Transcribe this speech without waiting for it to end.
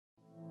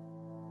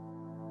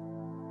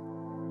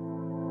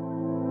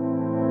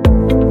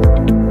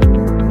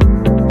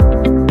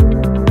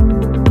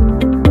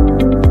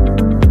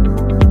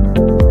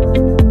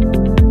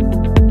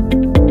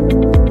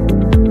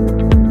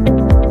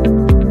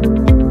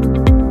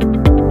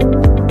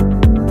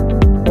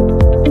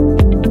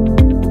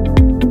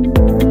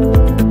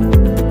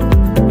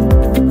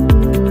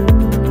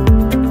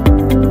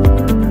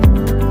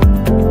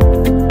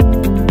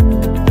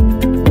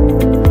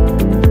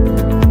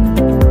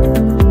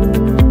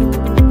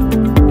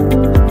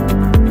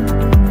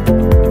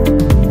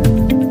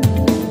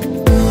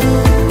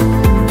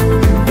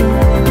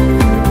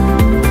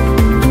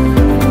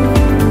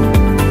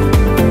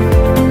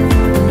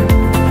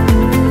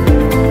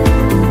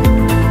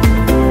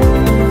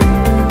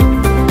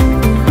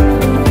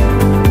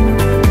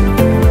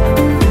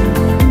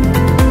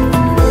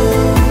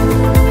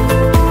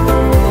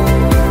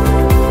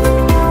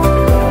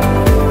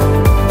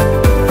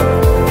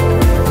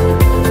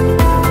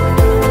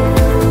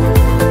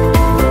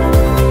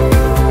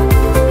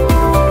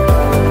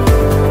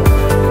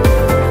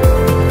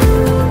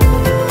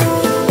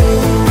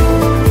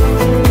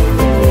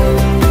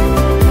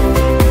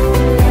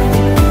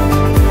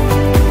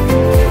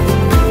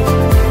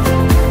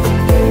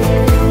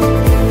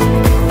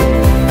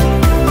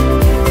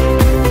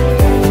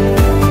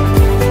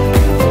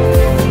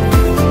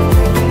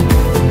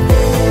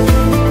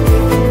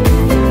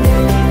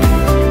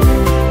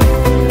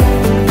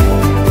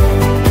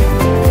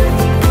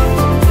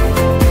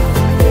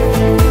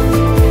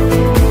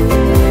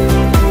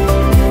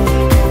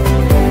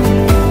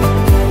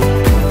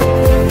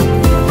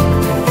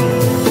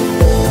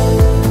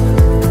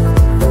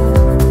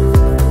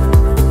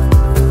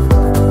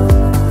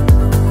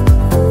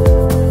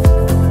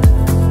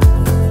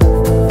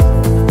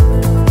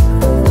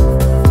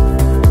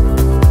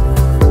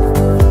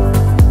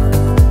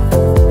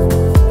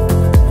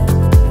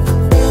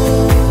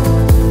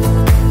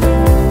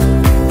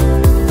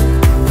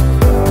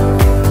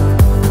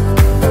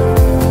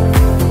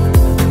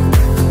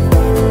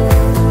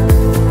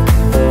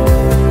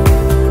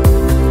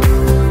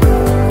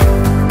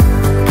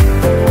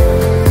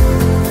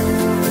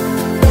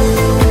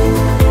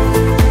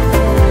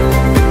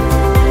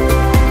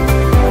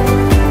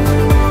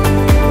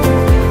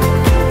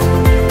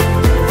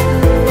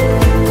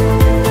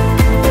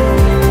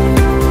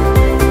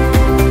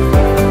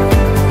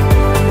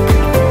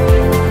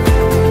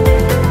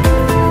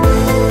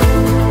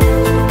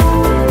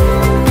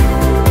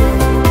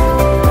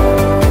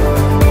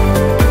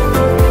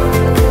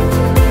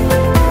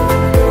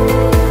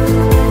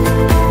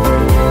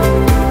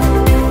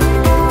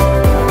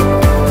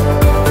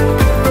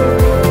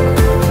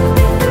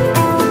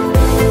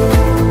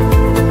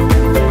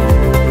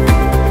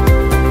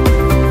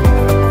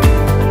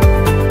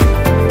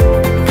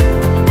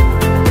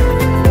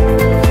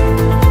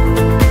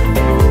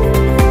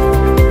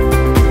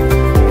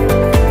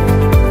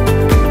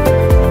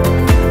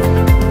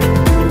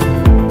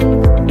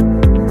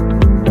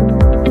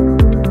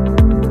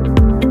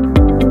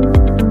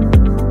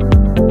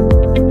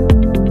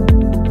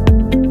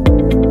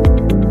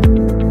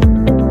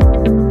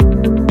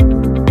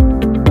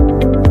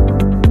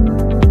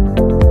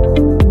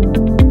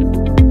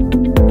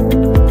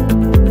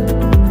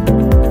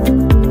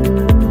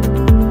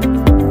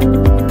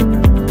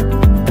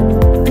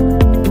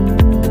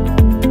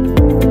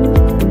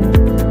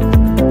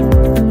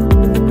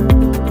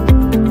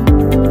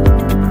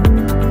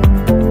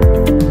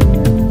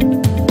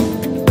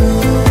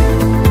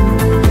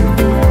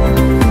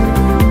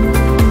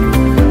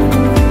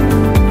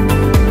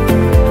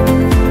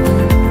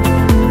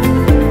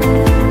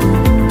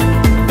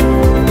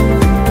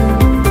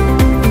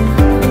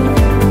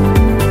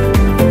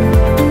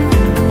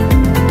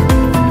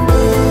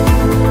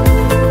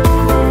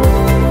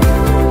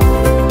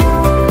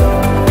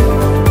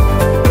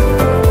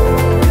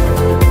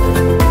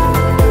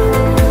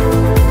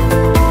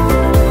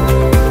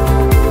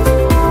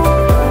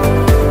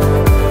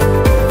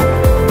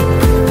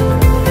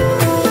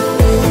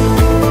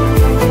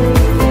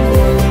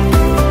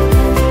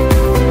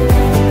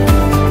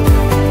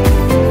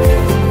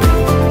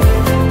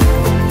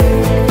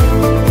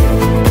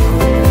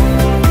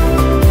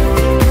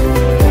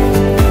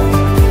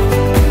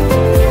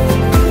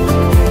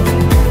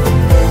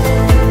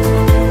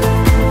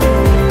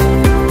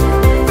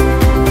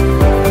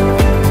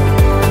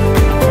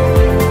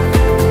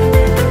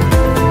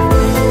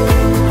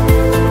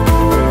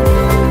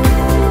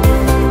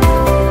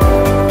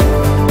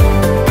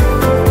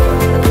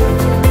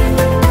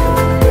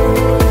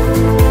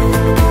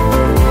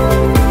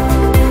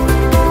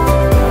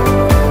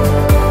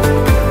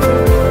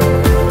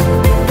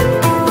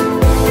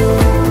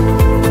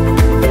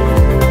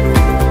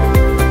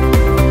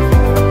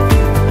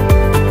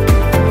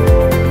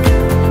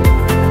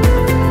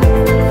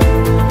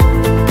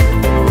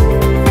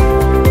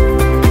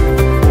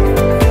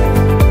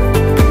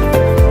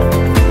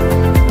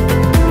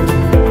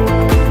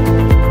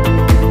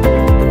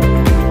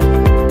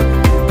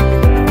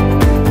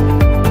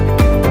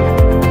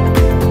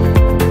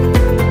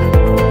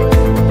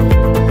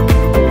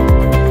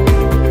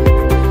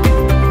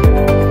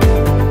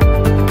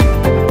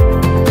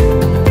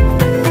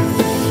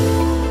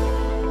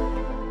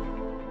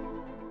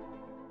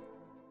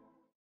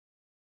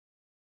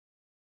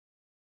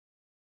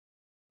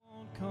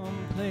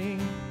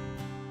complain,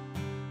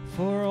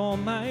 for all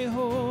my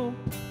hope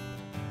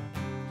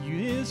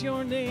is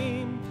your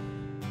name,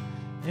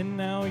 and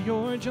now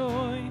your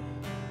joy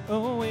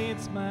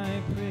awaits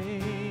my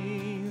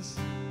praise.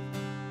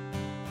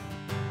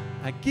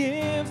 I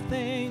give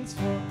thanks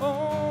for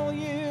all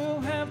you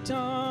have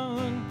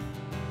done,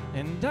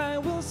 and I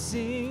will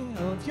sing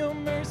of your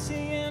mercy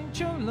and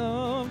your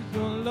love.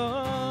 Your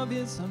love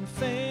is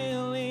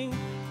unfailing.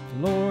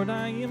 Lord,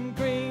 I am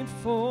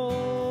grateful.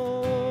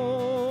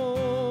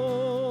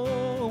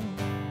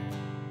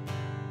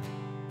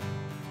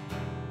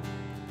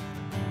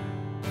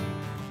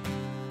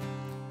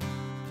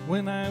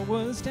 When I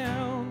was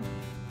down,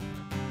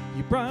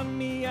 you brought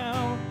me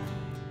out.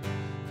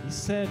 You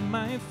set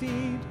my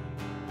feet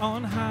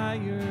on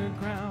higher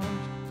ground.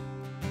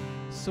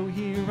 So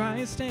here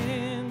I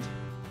stand.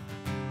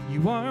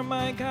 You are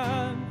my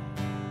God.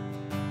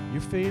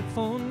 Your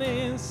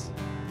faithfulness,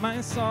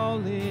 my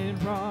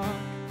solid rock.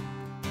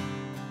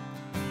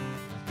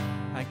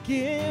 I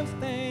give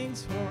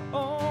thanks for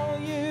all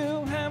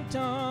you have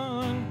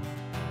done,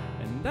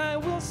 and I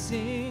will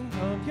sing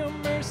of your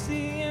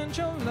mercy and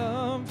your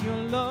love.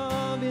 Your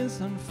love is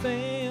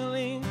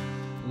unfailing.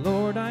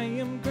 Lord, I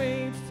am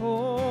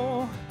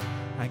grateful.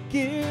 I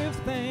give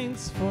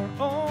thanks for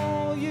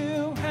all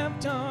you have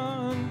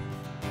done.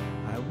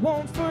 I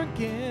won't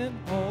forget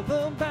all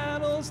the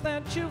battles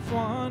that you've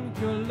won.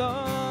 Your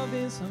love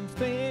is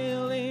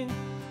unfailing.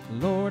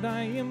 Lord,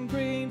 I am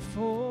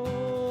grateful.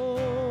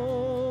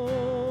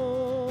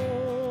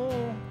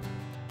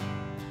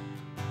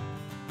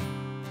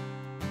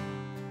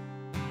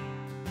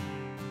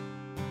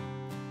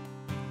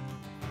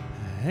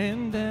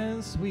 And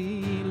as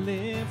we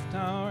lift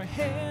our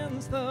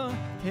hands, the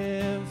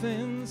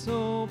heavens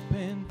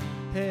open,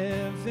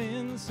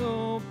 heavens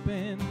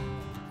open.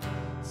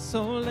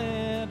 So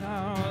let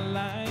our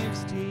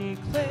lives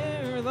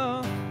declare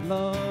the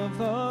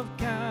love of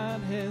God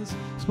has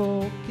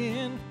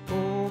spoken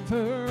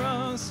over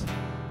us.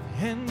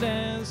 And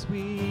as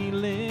we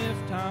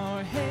lift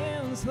our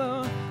hands,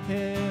 the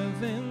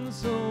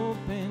heavens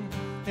open,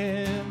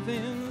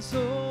 heavens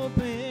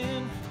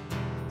open.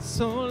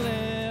 So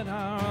let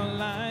our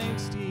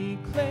lives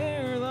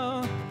declare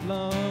the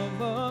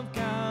love of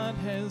God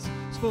has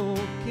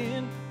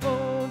spoken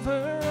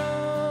over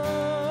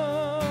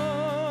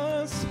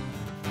us.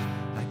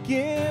 I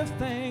give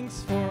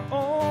thanks for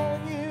all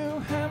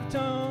you have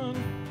done,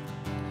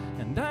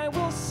 and I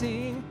will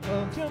sing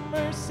of your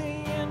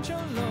mercy and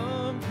your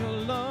love. Your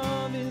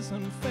love is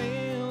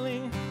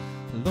unfailing.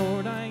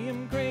 Lord, I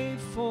am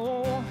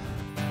grateful.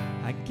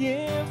 I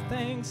give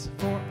thanks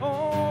for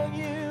all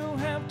you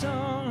have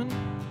done.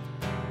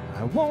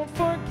 I won't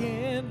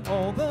forget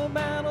all the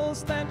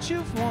battles that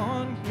you've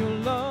won. Your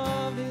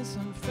love is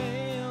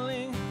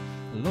unfailing.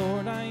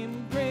 Lord, I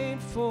am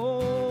grateful.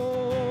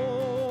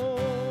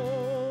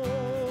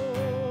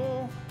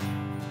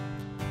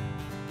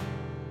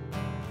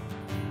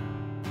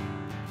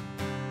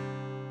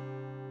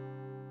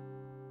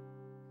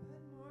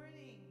 Good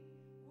morning.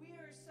 We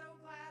are so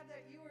glad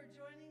that you are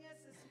joining us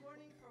this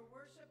morning for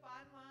worship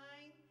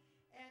online.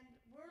 And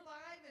we're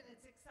live, and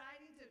it's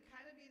exciting to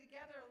kind of be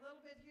together a little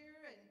bit here.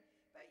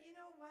 But you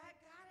know what?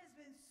 God has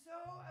been so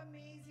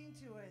amazing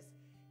to us.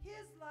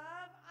 His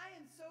love, I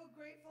am so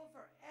grateful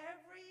for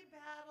every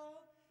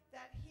battle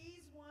that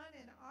he's won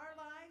in our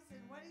lives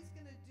and what he's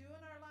going to do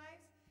in our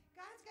lives.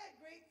 God's got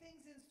great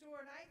things in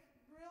store, and I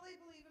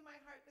really believe in my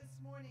heart this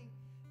morning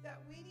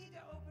that we need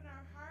to open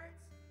our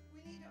hearts.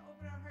 We need to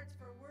open our hearts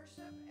for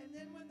worship, and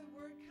then when the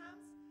word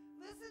comes,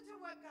 listen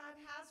to what God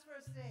has for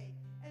us today,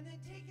 and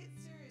then take it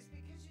serious,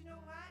 because you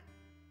know what?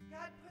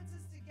 God puts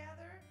us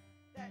together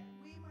that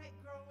we might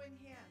grow in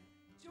him.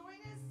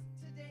 Join us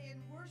today in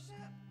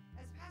worship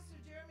as Pastor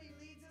Jeremy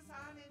leads us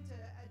on into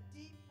a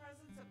deep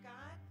presence of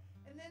God.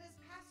 And then as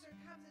Pastor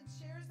comes and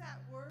shares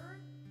that word,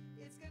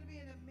 it's going to be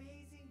an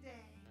amazing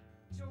day.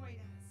 Join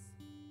us.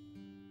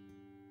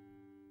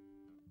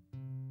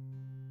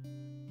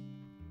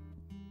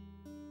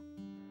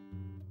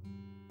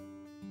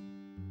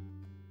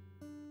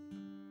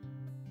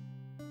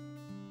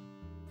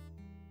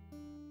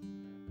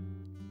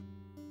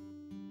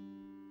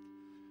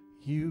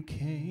 You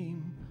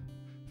came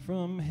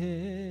from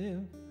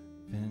heaven's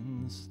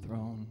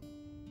throne,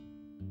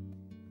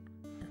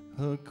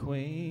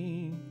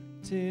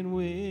 acquainted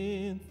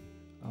with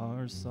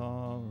our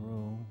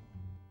sorrow,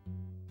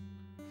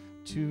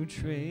 to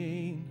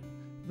trade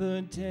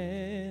the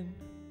debt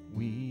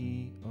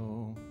we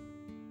owe.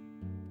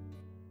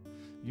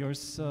 Your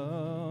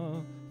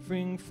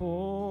suffering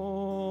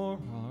for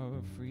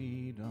our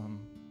freedom,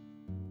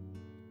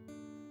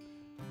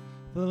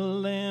 the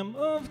Lamb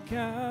of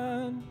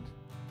God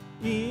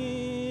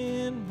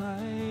in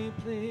my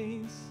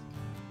place,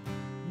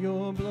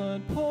 your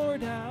blood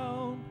poured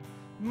out,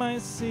 my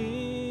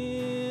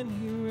sin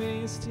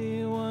erased.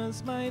 It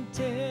was my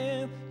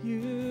death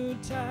you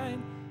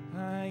died,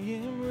 I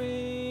am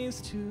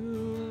raised to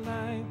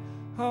life.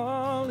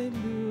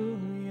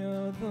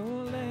 Hallelujah, the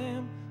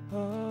Lamb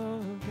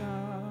of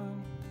God.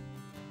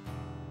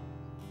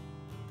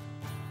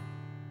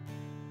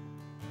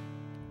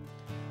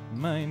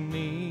 my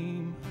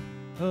name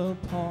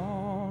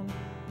upon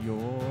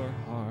your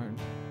heart,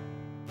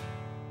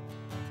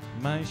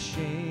 my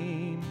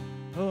shame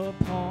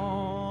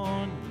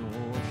upon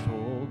your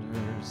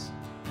shoulders,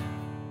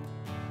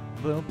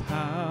 the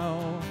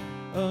power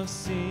of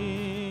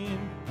sin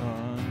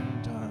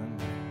undone,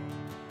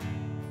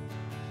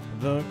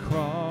 the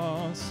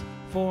cross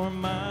for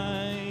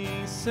my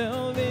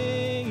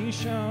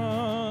salvation,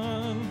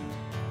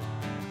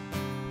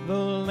 the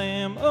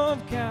Lamb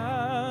of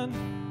God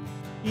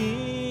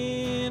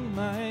in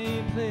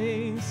my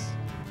place,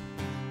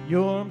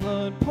 your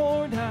blood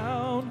poured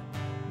out,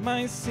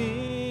 my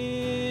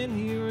sin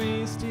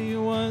erased, it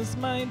was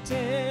my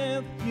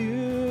death,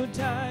 you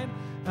died,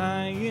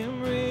 I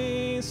am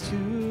raised to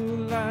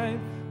life,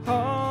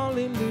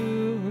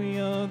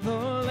 hallelujah, the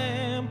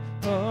Lamb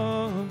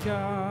of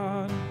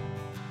God.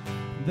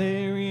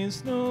 There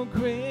is no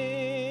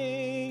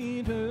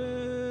greater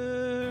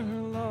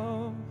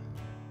love,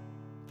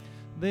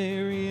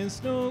 there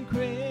is no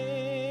greater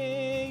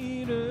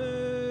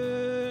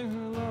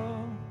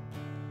love,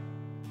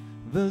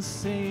 the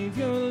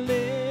Savior lifted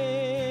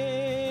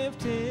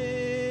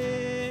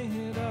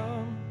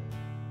up,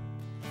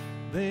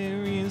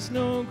 there is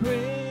no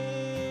greater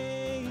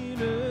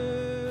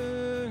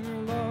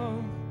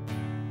love,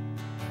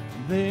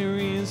 there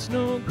is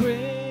no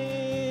greater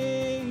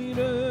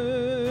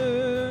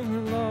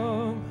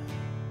love,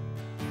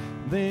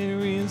 there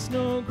is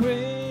no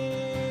greater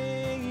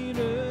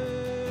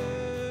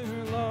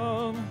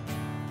love,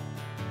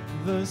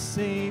 the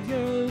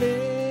Savior lifted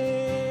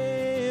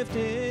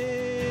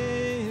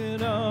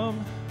up,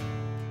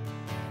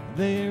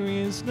 there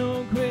is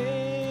no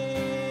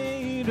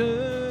greater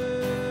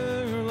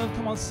love.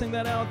 Come on, sing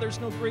that out. There's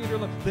no greater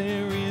love.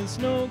 There is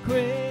no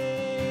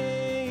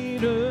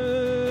greater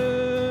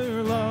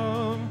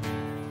love.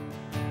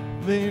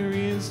 There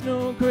is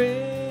no greater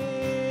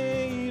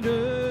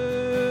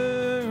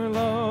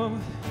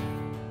love.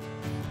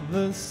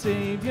 The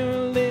Savior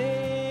lifted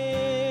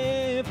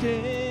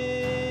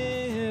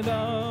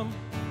up.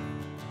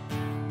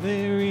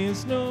 There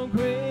is no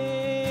greater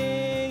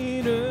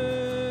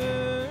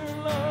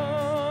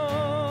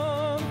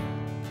love.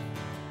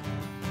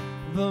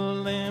 The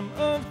Lamb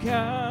of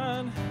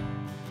God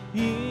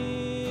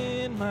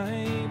in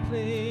my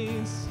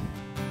place,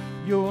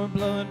 your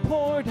blood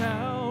poured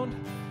out,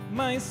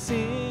 my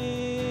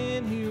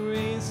sin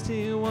erased,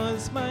 it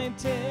was my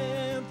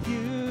death,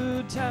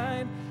 you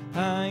died,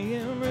 I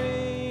am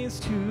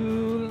raised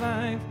to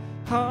life,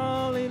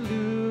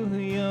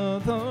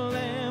 hallelujah, the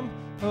Lamb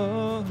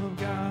of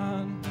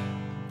God,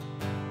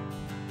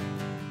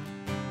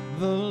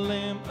 the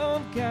Lamb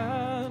of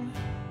God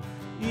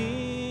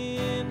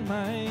in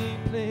my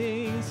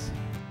place,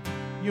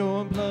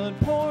 your blood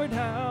poured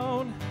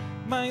out,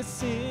 my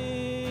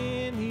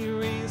sin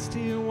erased,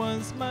 it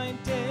was my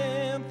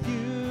death,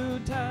 you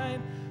died,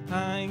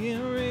 I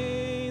am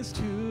raised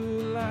to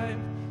life,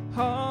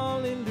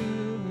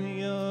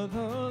 hallelujah, the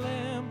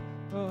Lamb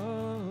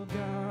of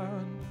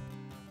God,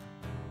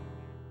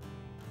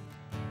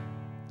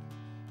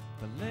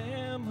 the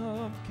Lamb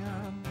of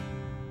God.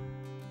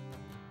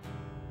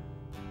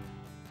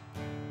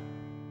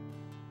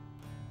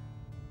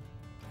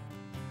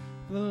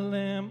 The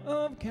Lamb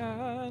of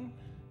God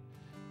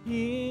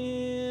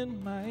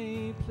in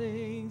my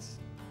place,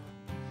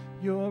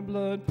 your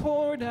blood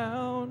poured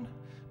out,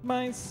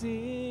 my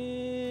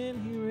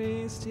sin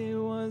erased, it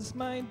was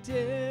my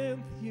death,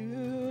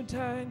 you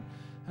died,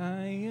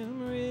 I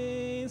am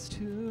raised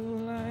to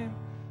life,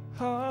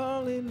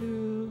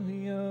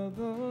 hallelujah,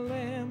 the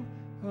Lamb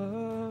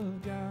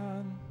of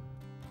God.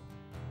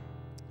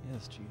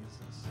 Yes,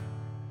 Jesus,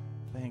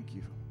 thank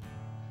you.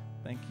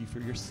 Thank you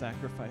for your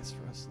sacrifice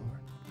for us, Lord.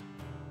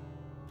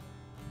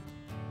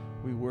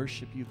 We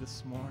worship you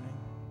this morning.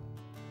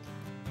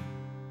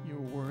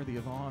 You're worthy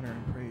of honor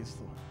and praise,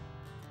 Lord.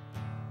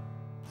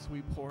 So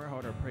we pour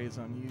out our praise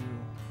on you.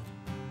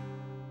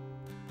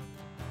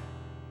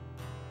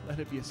 Let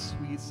it be a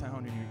sweet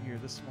sound in your ear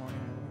this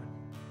morning, Lord.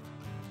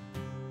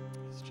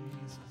 Yes,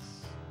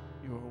 Jesus,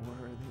 you are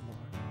worthy,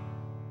 Lord.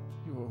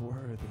 You are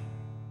worthy.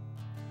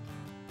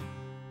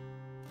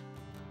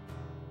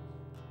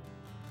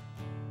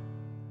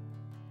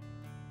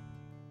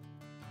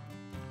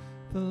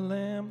 The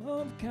Lamb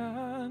of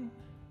God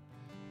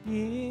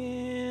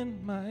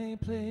in my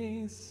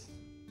place,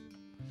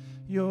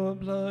 your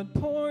blood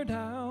poured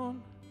out,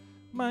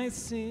 my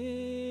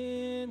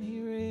sin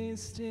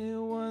erased, it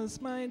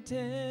was my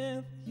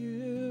death,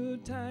 you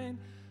died,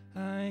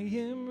 I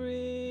am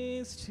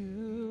raised to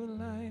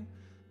life,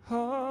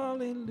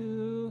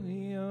 hallelujah,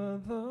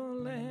 the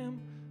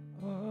Lamb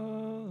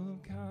of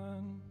God.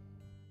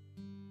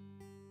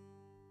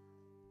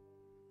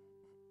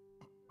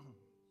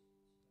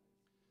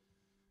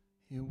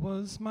 It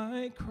was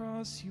my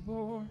cross you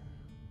bore,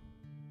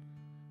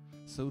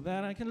 so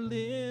that I can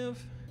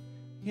live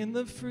in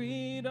the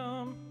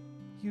freedom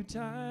you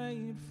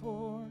died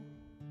for.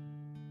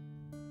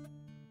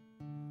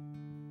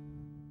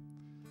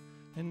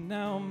 And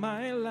now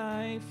my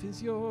life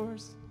is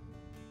yours,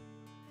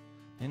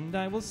 and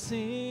I will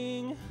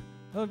sing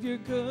of your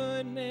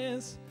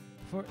goodness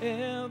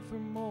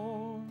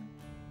forevermore.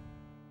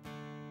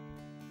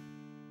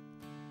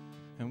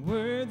 And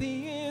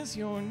worthy is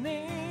your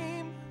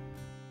name,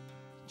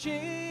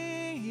 Jesus.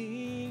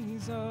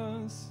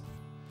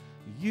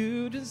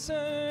 You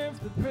deserve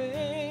the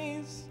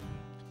praise.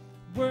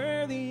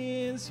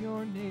 Worthy is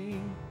your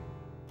name.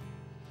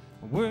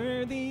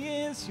 Worthy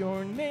is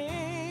your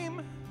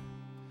name,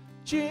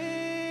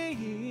 Jesus.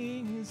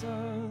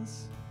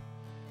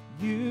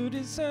 You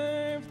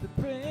deserve the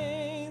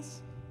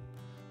praise.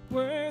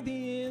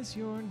 Worthy is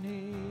your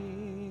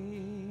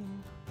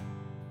name.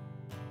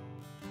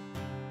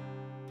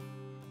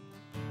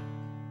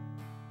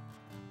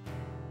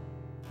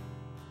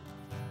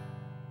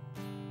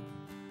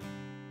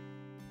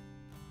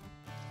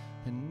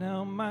 And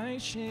now my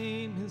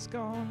shame is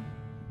gone.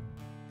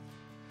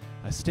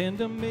 I stand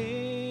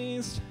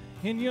amazed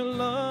in your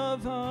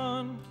love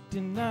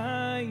undeniable.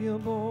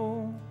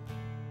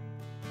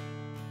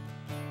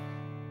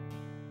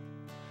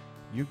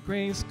 Your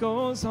grace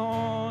goes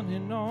on,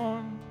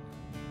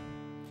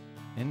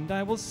 and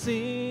I will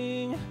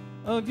sing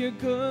of your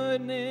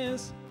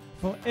goodness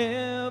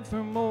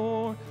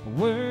forevermore.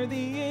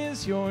 Worthy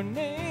is your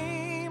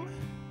name,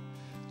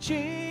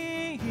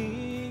 Jesus.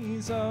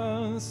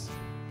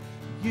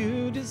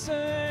 You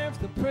deserve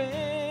the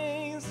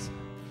praise.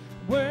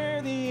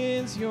 Worthy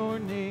is your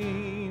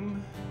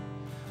name.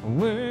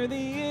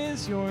 Worthy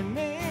is your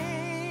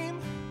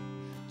name,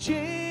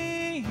 Jesus.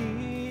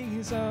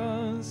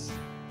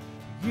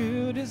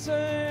 You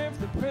deserve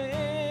the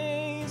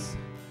praise.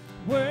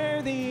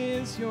 Worthy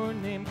is your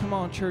name. Come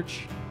on,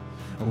 church.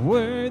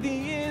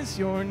 Worthy is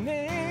your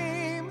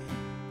name,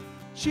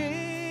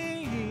 Jesus.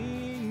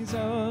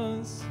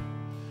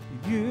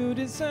 You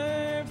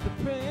deserve the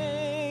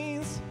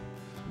praise.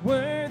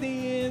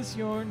 Worthy is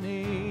your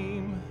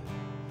name.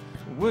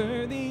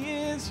 Worthy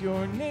is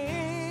your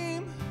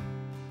name,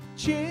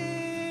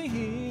 Jesus.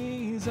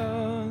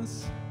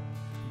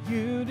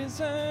 You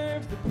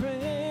deserve the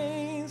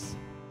praise.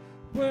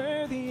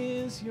 Worthy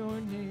is your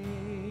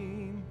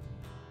name.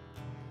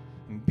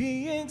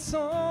 Be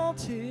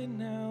exalted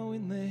now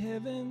in the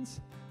heavens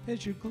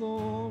as your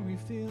glory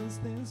fills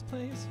this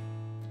place.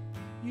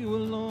 You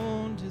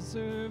alone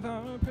deserve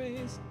our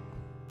praise.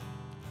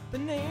 The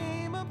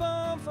name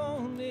above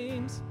all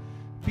names.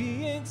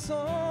 Be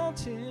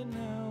exalted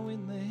now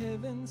in the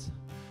heavens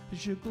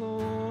as your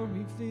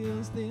glory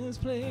fills this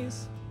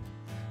place.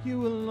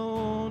 You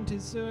alone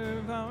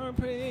deserve our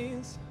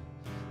praise.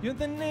 You're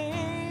the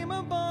name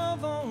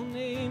above all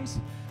names.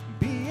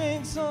 Be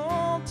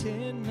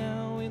exalted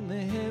now in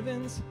the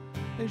heavens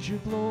as your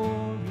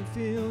glory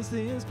fills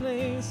this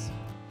place.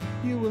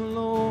 You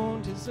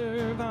alone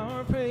deserve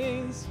our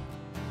praise.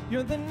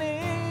 You're the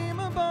name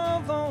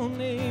above all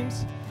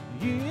names.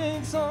 Be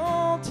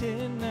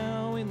exalted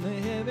now in the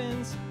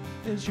heavens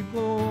as your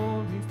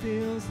glory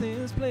fills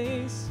this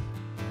place.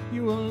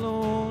 You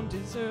alone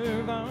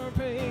deserve our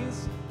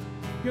praise.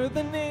 You're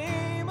the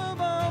name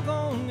above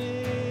all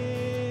names.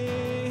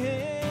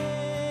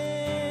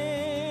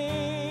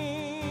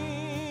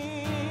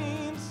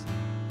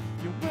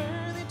 You're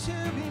worthy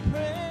to be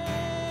praised.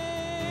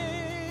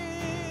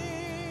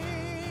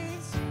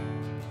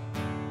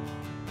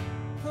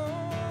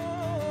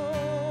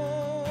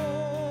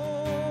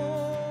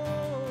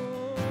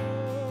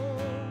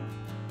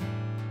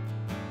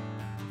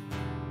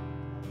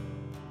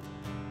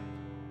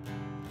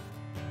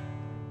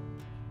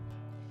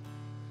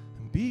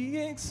 Be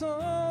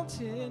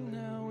exalted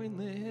now in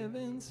the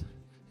heavens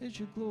as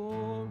your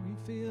glory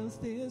fills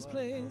this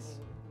place.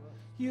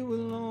 You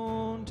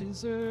alone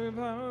deserve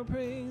our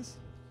praise.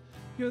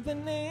 You're the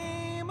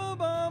name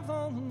above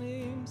all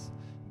names.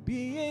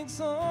 Be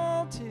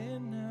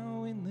exalted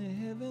now in the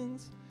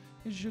heavens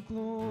as your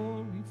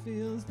glory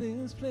fills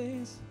this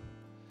place.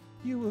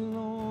 You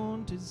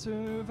alone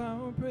deserve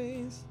our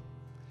praise.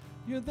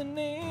 You're the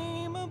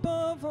name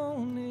above all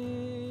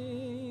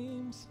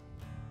names.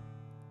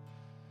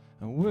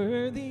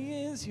 Worthy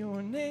is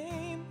your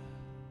name,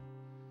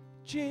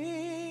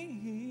 Jesus.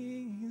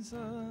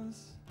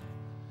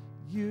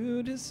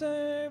 You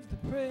deserve the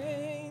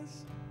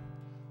praise.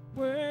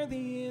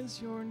 Worthy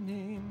is your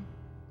name.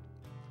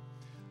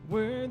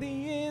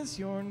 Worthy is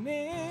your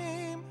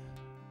name,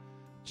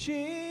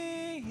 Jesus.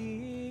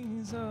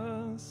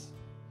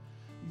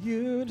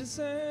 You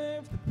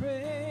deserve the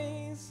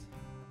praise.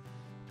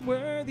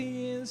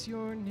 Worthy is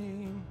your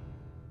name.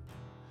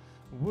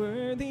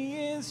 Worthy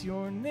is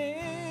your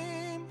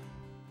name,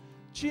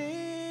 Jesus.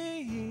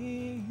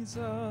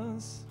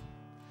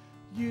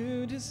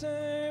 You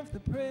deserve the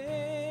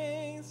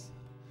praise.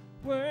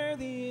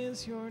 Worthy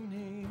is your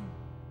name.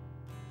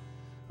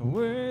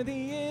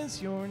 Worthy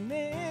is your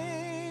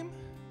name,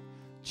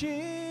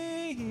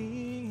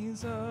 Jesus.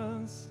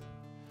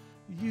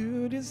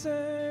 You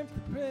deserve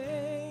the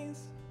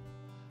praise.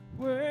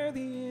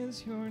 Worthy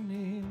is your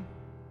name.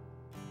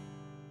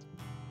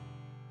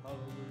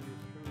 Hallelujah.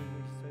 Truly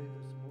we say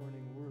this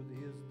morning, worthy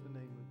is the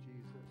name of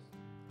Jesus.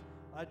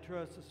 I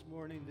trust this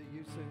morning that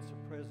you sense the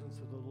presence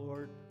of the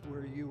Lord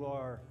where you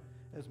are,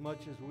 as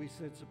much as we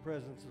sense the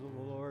presence of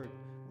the Lord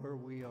where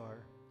we are.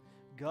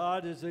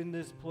 God is in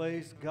this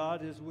place.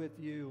 God is with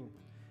you.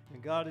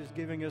 And God is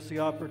giving us the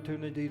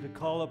opportunity to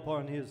call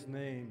upon His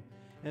name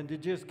and to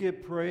just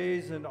give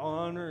praise and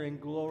honor and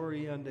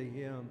glory unto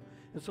Him.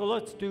 And so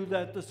let's do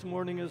that this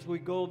morning as we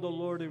go to the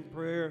Lord in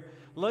prayer.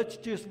 Let's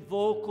just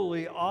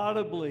vocally,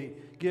 audibly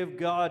give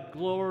God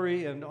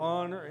glory and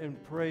honor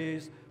and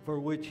praise for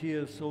which He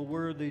is so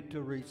worthy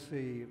to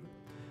receive.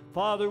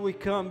 Father, we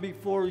come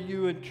before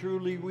you and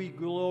truly we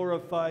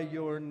glorify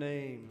your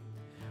name.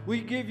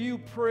 We give you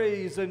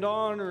praise and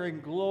honor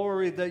and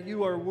glory that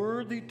you are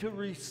worthy to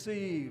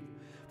receive.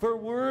 For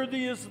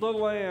worthy is the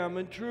Lamb,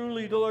 and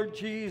truly, Lord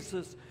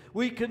Jesus,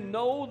 we can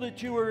know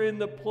that you are in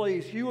the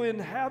place. You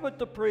inhabit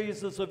the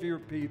praises of your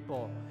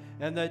people,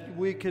 and that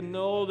we can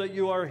know that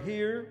you are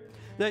here,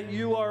 that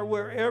you are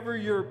wherever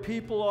your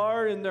people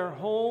are, in their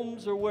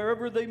homes or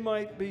wherever they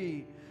might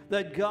be,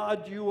 that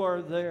God, you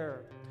are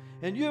there.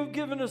 And you have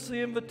given us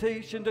the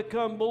invitation to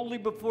come boldly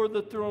before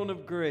the throne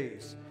of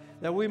grace,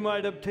 that we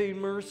might obtain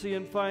mercy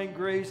and find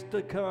grace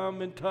to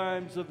come in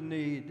times of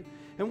need.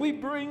 And we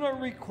bring our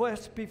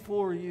requests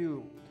before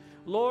you.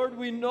 Lord,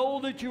 we know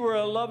that you are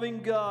a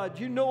loving God.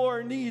 You know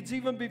our needs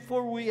even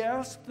before we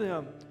ask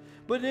them.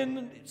 But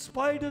in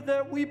spite of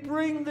that, we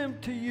bring them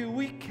to you.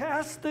 We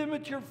cast them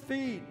at your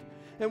feet.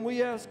 And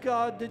we ask,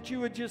 God, that you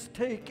would just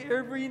take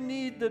every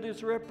need that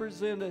is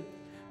represented,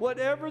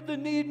 whatever the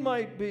need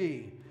might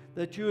be,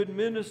 that you would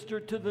minister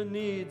to the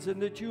needs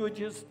and that you would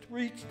just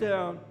reach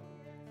down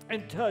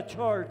and touch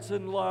hearts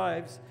and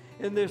lives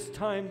in this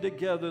time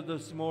together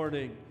this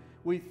morning.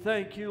 We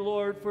thank you,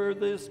 Lord, for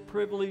this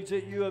privilege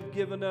that you have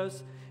given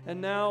us.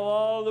 And now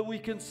all that we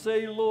can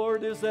say,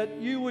 Lord, is that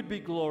you would be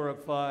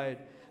glorified,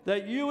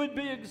 that you would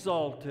be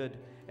exalted,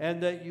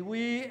 and that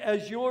we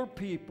as your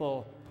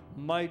people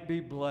might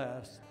be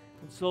blessed.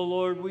 And so,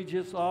 Lord, we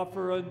just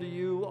offer unto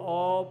you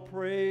all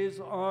praise,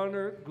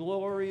 honor,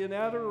 glory, and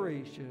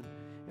adoration.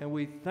 And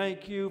we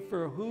thank you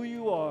for who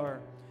you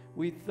are.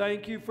 We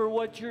thank you for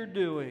what you're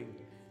doing.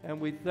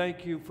 And we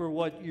thank you for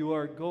what you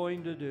are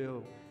going to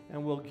do.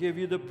 And we'll give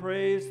you the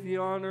praise, the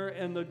honor,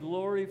 and the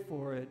glory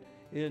for it.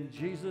 In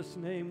Jesus'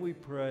 name we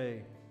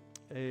pray.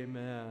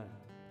 Amen.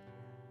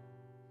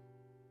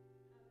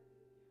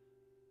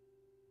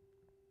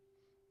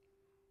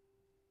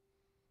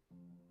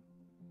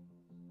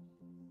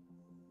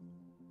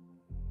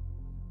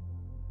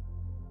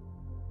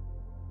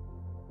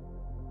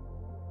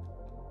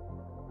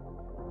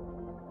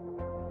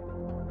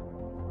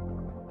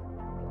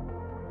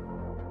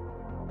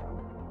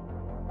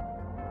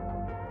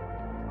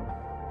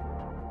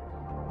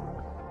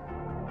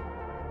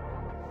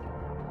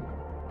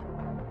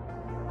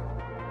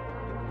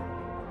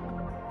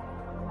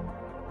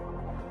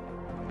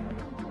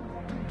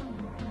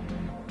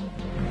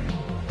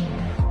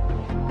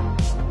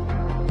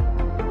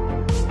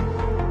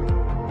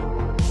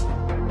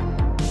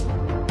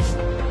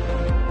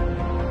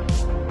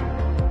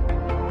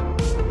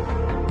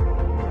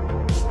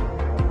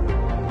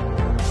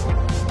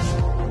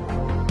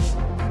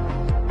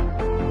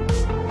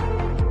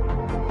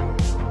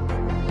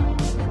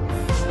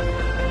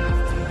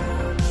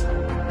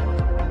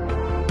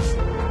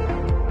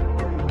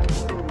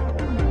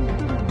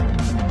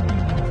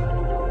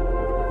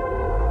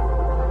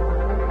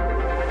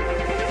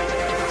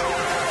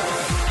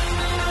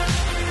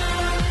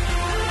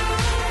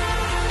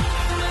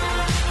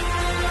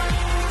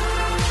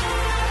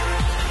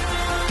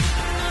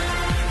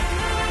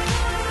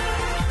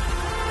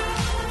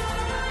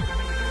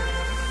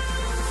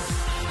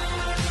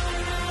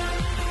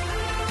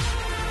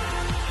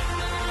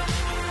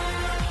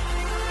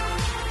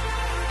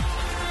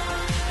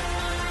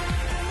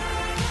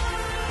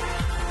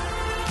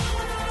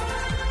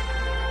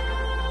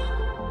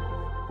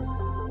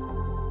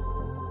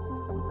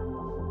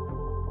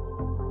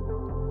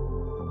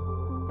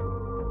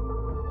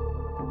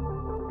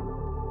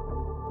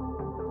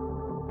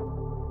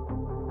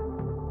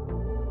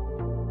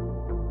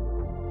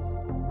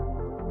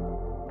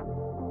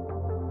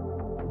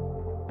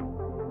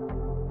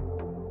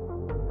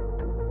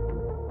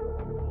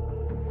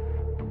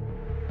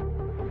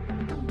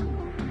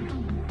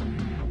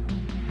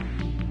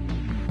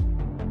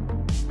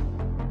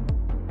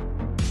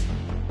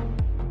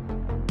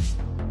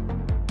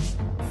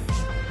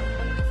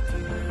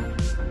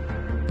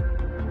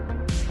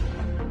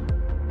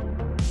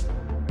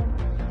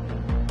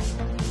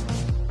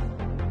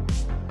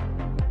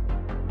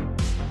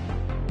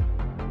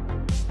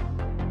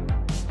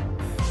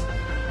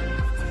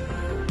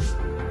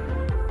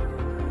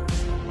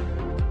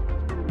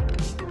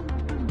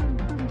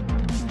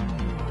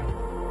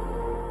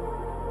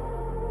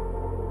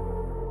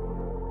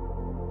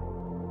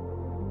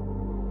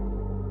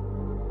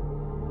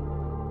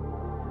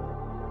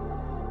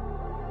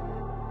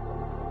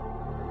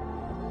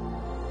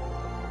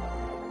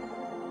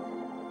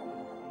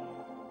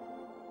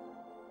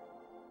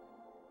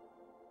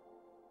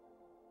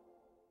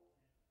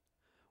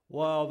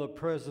 While the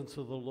presence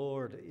of the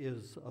Lord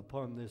is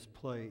upon this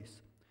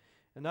place.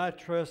 And I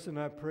trust and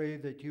I pray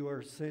that you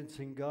are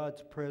sensing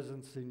God's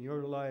presence in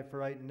your life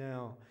right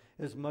now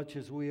as much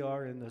as we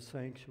are in the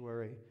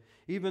sanctuary.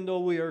 Even though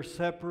we are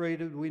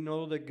separated, we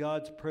know that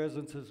God's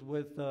presence is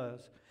with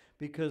us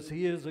because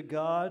He is a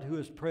God who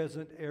is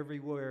present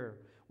everywhere.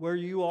 Where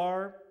you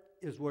are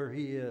is where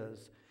He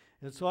is.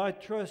 And so I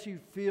trust you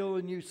feel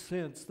and you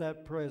sense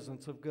that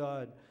presence of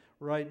God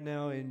right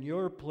now in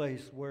your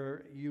place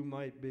where you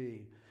might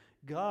be.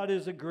 God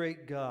is a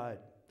great God.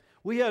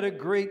 We had a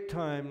great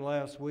time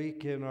last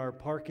week in our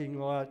parking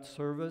lot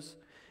service,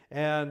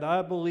 and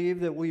I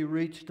believe that we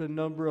reached a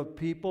number of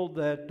people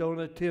that don't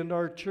attend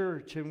our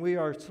church, and we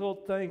are so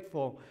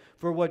thankful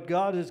for what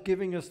God is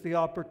giving us the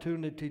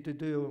opportunity to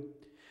do.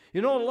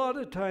 You know, a lot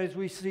of times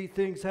we see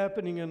things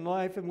happening in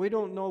life, and we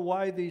don't know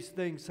why these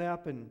things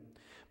happen.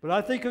 But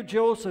I think of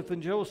Joseph,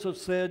 and Joseph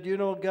said, you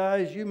know,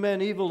 guys, you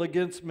meant evil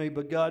against me,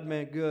 but God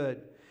meant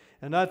good.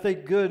 And I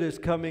think good is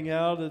coming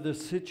out of the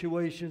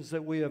situations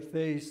that we have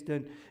faced,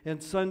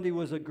 and Sunday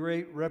was a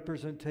great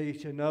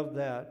representation of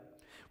that.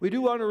 We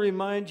do want to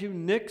remind you,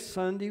 next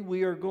Sunday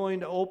we are going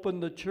to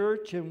open the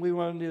church, and we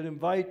want to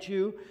invite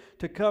you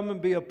to come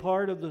and be a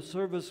part of the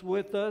service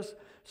with us.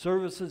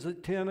 Service is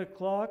at 10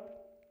 o'clock.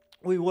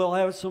 We will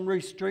have some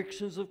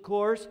restrictions, of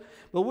course,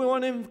 but we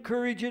want to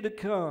encourage you to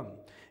come.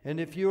 And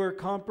if you are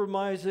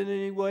compromised in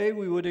any way,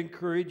 we would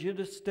encourage you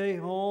to stay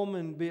home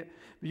and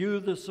view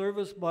the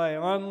service by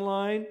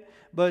online.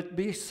 But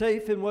be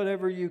safe in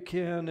whatever you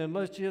can, and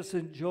let's just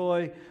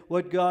enjoy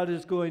what God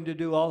is going to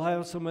do. I'll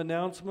have some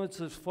announcements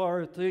as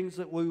far as things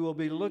that we will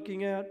be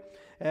looking at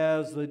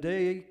as the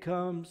day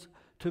comes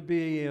to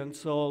be. And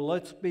so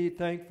let's be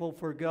thankful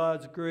for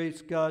God's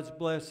grace, God's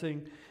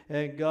blessing,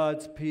 and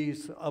God's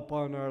peace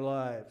upon our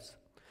lives.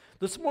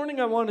 This morning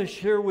I want to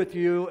share with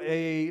you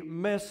a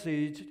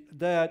message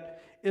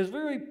that is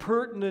very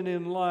pertinent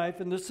in life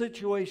and the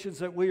situations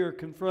that we are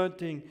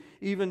confronting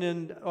even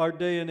in our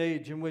day and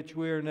age in which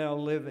we are now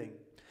living.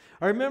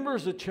 I remember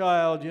as a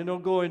child, you know,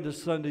 going to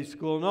Sunday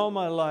school, and all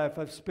my life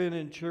I've spent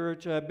in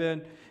church. I've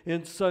been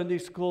in Sunday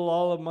school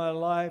all of my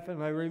life,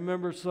 and I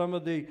remember some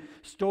of the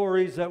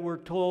stories that were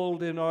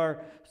told in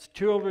our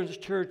children's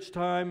church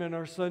time and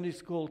our Sunday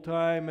school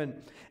time,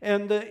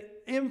 and the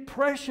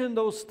impression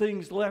those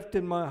things left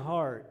in my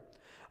heart.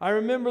 I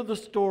remember the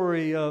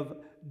story of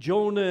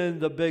Jonah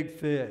and the big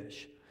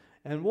fish.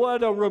 And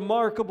what a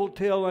remarkable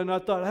tale. And I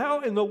thought,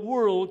 how in the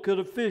world could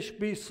a fish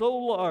be so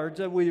large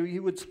that he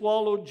would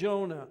swallow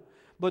Jonah?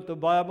 But the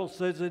Bible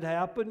says it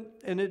happened,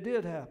 and it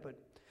did happen.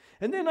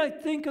 And then I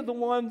think of the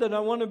one that I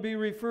want to be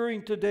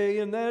referring today,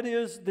 and that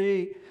is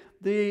the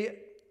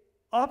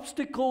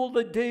obstacle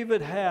that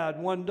David had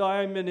one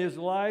time in his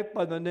life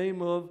by the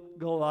name of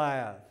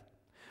Goliath.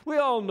 We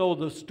all know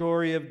the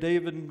story of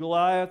David and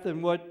Goliath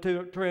and what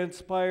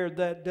transpired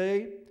that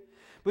day.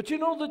 But you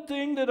know, the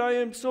thing that I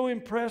am so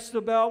impressed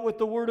about with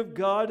the Word of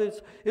God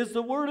is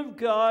the Word of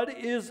God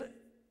is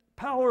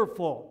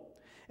powerful.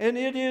 And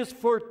it is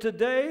for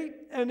today,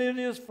 and it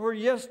is for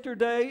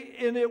yesterday,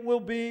 and it will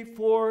be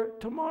for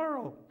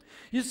tomorrow.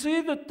 You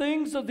see, the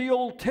things of the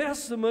Old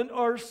Testament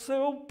are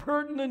so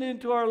pertinent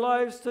into our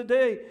lives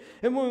today.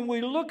 And when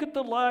we look at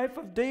the life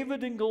of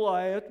David and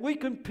Goliath, we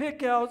can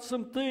pick out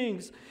some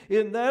things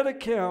in that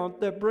account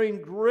that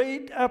bring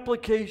great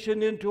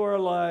application into our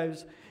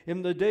lives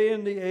in the day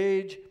and the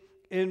age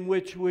in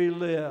which we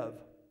live.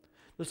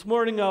 This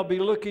morning I'll be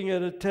looking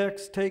at a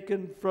text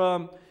taken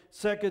from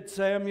 1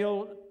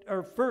 Samuel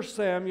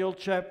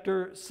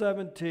chapter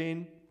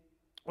 17.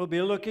 We'll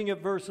be looking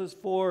at verses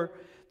 4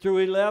 through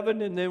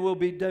 11, and then we'll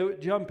be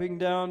jumping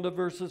down to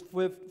verses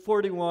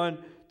 41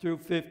 through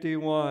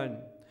 51.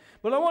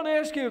 But I want to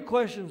ask you a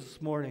question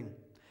this morning.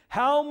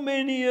 How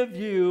many of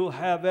you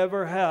have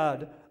ever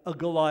had a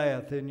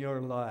Goliath in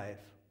your life?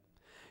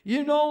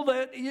 You know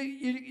that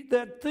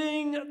that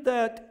thing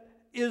that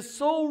is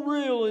so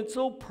real and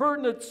so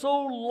pertinent,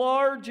 so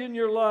large in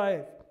your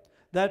life,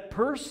 that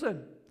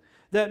person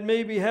that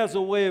maybe has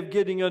a way of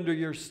getting under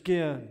your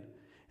skin,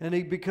 and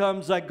he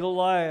becomes like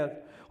Goliath.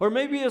 Or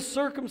maybe a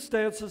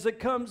circumstances that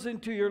comes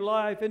into your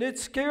life and it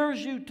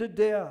scares you to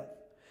death.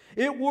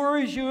 It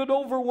worries you, it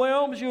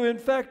overwhelms you. In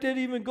fact, it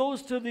even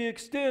goes to the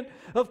extent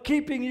of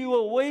keeping you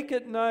awake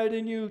at night,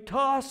 and you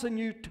toss and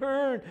you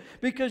turn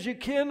because you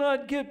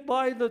cannot get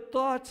by the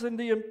thoughts and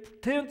the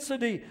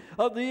intensity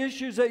of the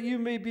issues that you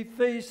may be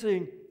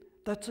facing.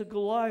 That's a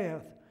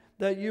Goliath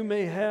that you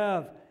may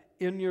have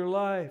in your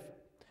life.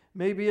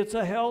 Maybe it's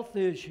a health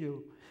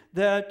issue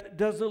that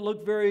doesn't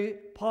look very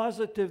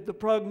positive. The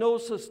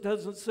prognosis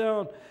doesn't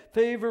sound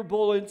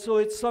favorable, and so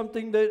it's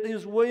something that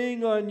is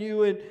weighing on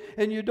you,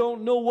 and you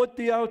don't know what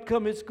the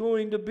outcome is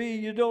going to be.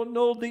 You don't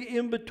know the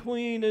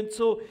in-between, and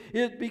so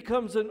it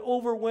becomes an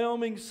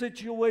overwhelming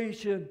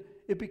situation.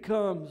 It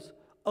becomes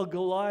a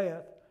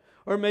Goliath.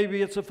 Or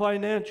maybe it's a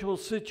financial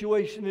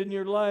situation in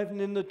your life,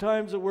 and in the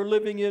times that we're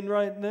living in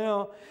right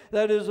now,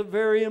 that is a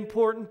very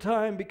important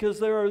time because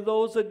there are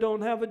those that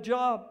don't have a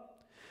job.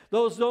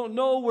 Those don't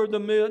know where the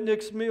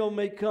next meal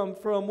may come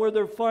from, where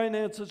their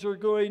finances are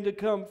going to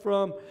come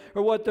from,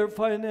 or what their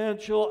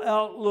financial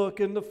outlook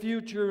in the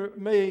future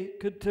may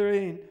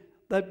contain.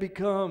 That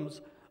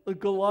becomes a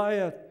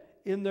Goliath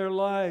in their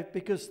life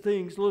because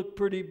things look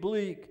pretty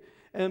bleak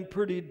and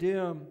pretty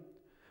dim.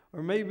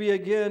 Or maybe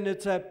again,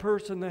 it's that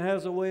person that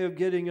has a way of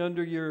getting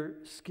under your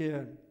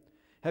skin.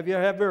 Have you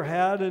ever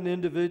had an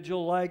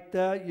individual like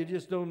that? You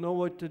just don't know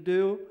what to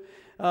do.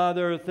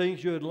 There are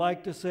things you would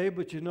like to say,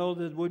 but you know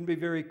that it wouldn't be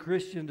very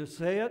Christian to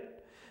say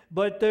it.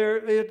 But there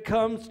it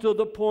comes to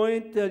the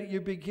point that you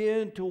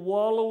begin to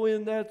wallow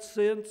in that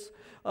sense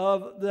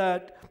of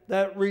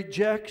that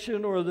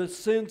rejection or the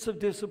sense of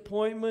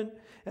disappointment,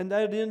 and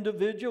that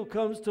individual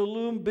comes to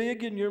loom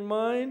big in your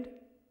mind.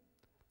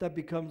 That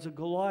becomes a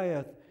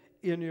Goliath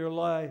in your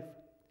life.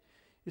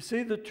 You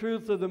see, the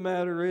truth of the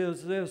matter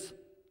is this,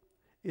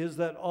 is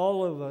that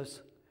all of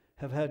us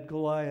have had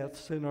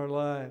Goliaths in our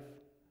life.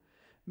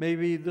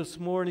 Maybe this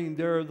morning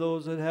there are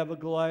those that have a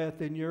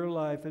Goliath in your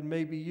life, and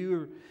maybe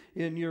you're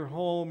in your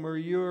home or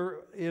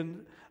you're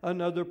in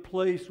another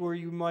place where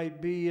you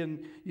might be,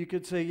 and you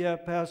could say, yeah,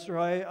 Pastor,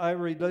 I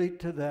relate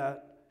to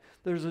that.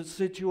 There's a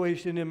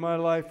situation in my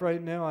life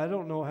right now. I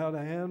don't know how to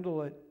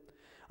handle it.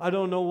 I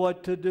don't know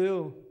what to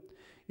do.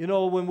 You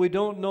know, when we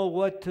don't know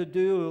what to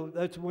do,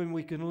 that's when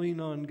we can lean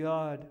on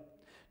God.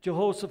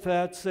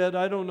 Jehoshaphat said,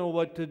 I don't know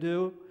what to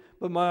do,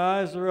 but my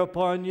eyes are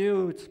upon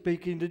you. It's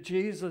speaking to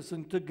Jesus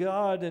and to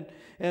God,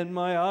 and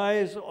my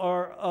eyes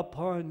are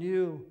upon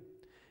you.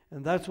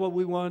 And that's what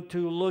we want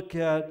to look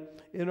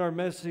at in our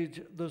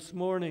message this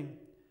morning.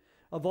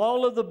 Of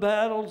all of the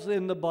battles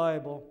in the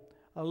Bible,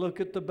 I look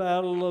at the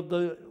battle of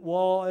the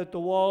wall, at the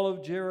wall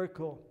of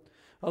Jericho.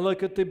 I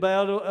look at the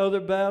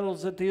other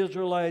battles that the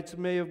Israelites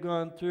may have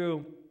gone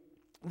through.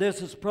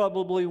 This is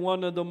probably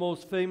one of the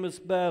most famous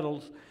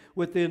battles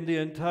within the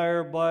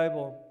entire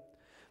Bible.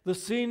 The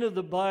scene of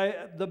the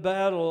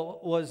battle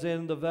was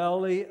in the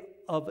valley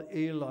of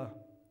Elah.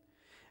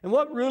 And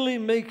what really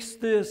makes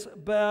this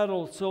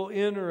battle so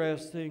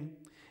interesting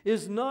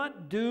is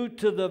not due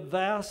to the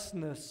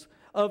vastness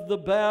of the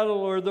battle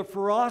or the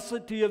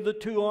ferocity of the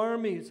two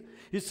armies.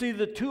 You see,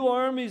 the two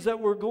armies that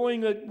were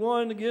going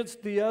one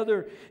against the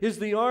other is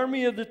the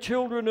army of the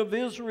children of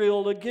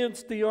Israel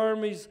against the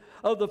armies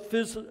of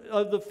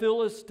the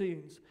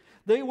Philistines.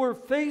 They were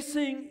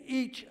facing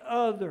each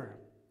other.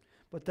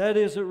 But that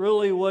isn't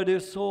really what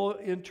is so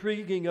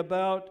intriguing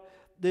about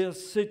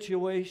this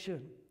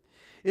situation.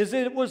 Is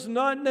it was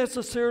not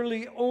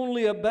necessarily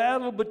only a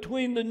battle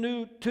between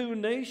the two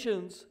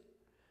nations,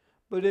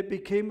 but it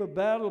became a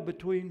battle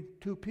between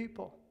two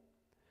people.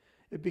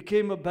 It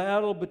became a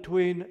battle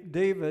between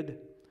David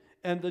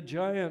and the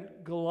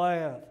giant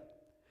Goliath.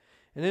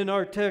 And in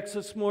our text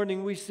this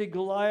morning, we see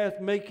Goliath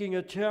making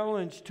a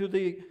challenge to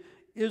the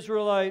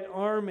Israelite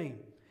army.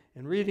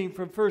 And reading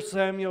from 1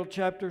 Samuel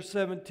chapter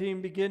 17,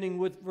 beginning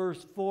with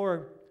verse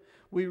 4,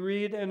 we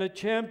read, And a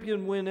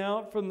champion went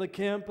out from the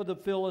camp of the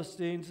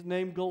Philistines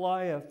named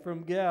Goliath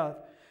from Gath,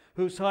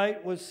 whose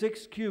height was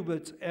 6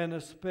 cubits and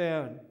a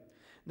span.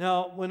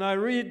 Now, when I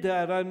read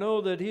that, I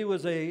know that he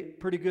was a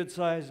pretty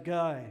good-sized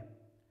guy.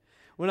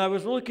 When I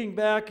was looking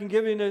back and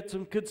giving it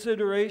some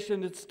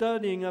consideration and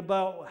studying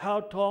about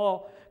how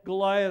tall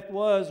Goliath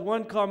was,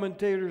 one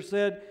commentator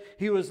said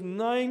he was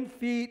 9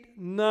 feet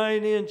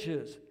 9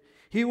 inches.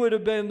 He would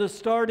have been the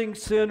starting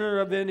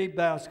center of any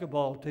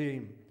basketball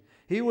team.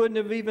 He wouldn't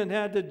have even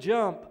had to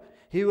jump.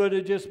 He would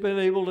have just been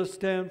able to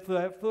stand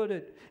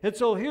flat-footed. And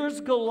so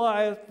here's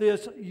Goliath,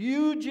 this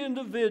huge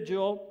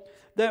individual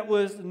that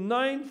was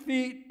 9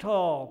 feet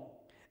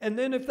tall. And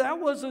then if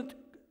that wasn't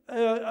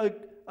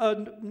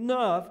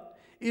enough,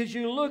 is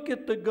you look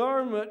at the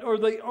garment or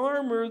the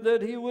armor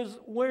that he was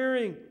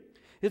wearing.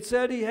 It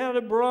said he had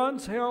a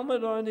bronze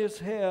helmet on his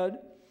head,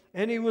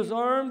 and he was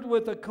armed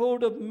with a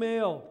coat of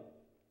mail.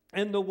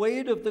 And the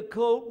weight of the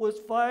coat was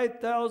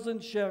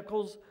 5,000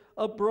 shekels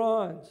of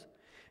bronze.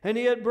 And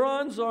he had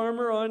bronze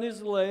armor on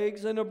his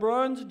legs and a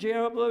bronze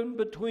javelin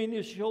between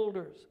his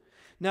shoulders.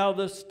 Now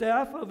the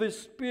staff of his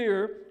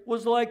spear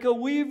was like a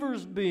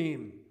weaver's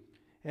beam,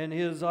 and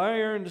his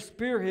iron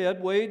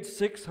spearhead weighed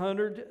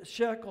 600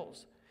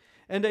 shekels.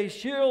 And a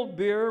shield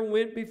bearer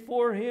went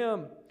before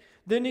him.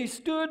 Then he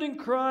stood and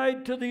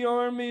cried to the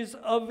armies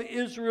of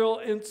Israel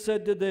and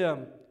said to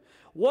them,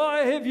 Why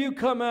have you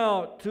come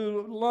out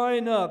to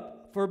line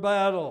up for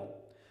battle?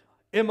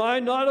 Am I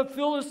not a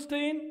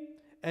Philistine,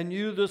 and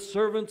you the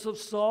servants of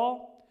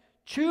Saul?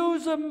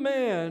 Choose a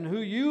man who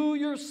you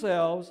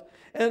yourselves,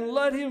 and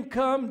let him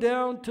come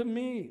down to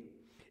me.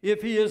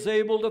 If he is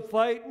able to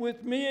fight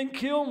with me and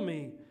kill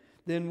me,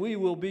 then we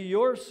will be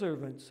your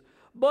servants.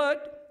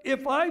 But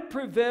if I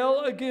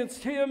prevail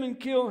against him and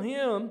kill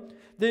him,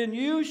 then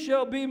you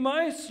shall be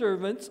my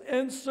servants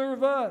and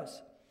serve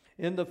us.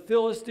 And the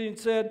Philistine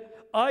said,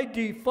 I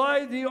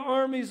defy the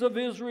armies of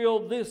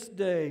Israel this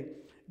day.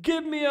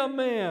 Give me a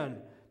man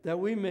that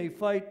we may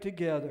fight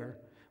together.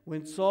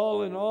 When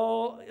Saul and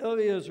all of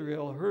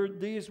Israel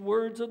heard these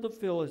words of the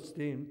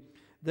Philistine,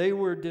 they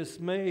were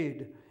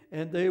dismayed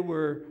and they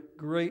were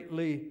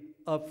greatly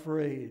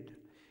afraid.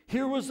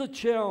 Here was a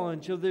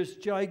challenge of this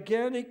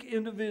gigantic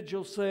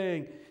individual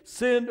saying,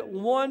 send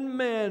one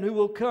man who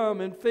will come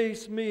and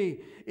face me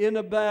in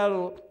a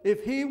battle.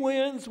 If he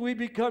wins, we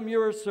become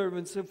your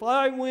servants. If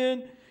I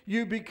win,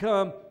 you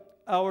become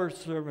our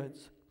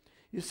servants.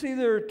 You see,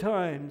 there are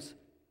times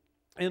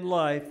in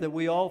life that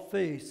we all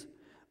face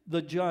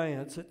the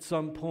giants at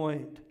some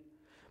point.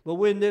 But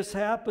when this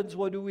happens,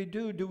 what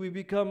do? Do we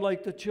become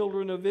like the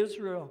children of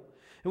Israel?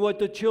 And what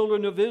the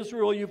children of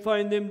Israel, you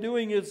find them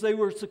doing is they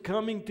were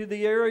succumbing to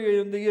the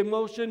area and the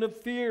emotion of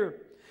fear.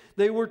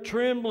 They were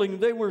trembling.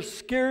 They were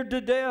scared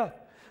to death.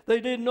 They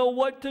didn't know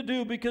what to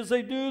do because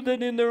they knew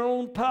that in their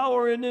own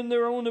power and in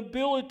their own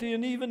ability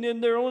and even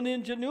in their own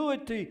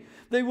ingenuity,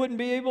 they wouldn't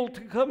be able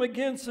to come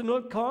against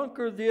and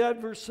conquer the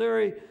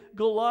adversary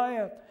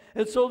Goliath.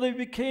 And so they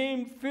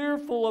became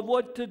fearful of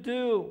what to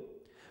do.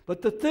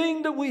 But the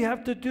thing that we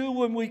have to do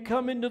when we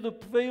come into the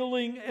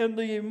feeling and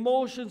the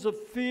emotions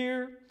of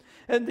fear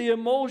and the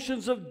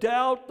emotions of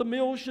doubt, the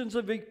emotions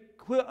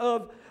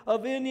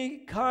of any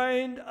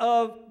kind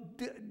of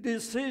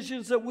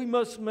decisions that we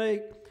must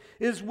make,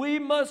 is we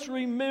must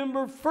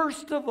remember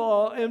first of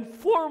all and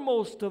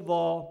foremost of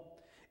all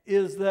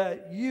is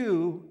that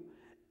you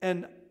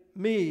and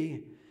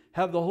me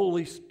have the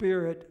Holy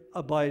Spirit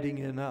abiding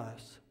in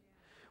us.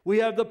 We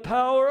have the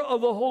power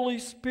of the Holy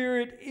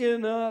Spirit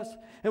in us.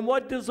 And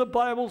what does the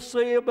Bible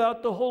say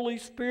about the Holy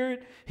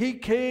Spirit? He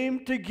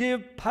came to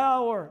give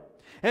power.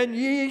 And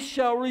ye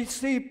shall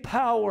receive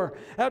power.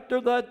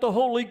 After that, the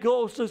Holy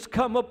Ghost has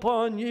come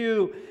upon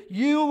you.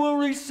 You will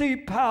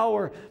receive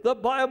power. The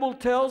Bible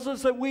tells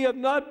us that we have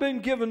not been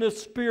given a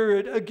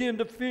spirit, again,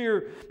 to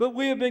fear, but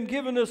we have been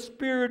given a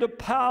spirit of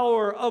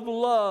power, of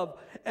love,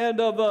 and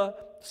of a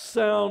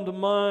sound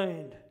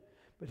mind.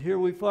 But here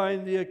we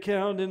find the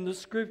account in the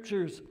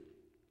Scriptures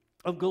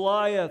of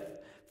Goliath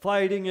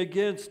fighting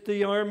against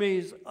the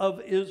armies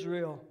of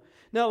Israel.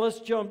 Now let's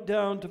jump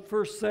down to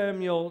 1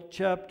 Samuel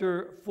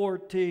chapter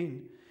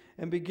 14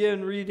 and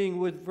begin reading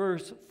with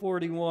verse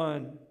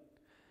 41.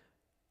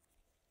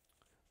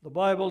 The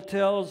Bible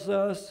tells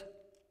us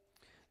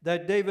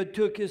that David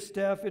took his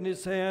staff in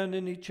his hand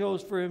and he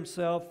chose for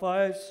himself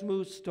 5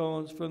 smooth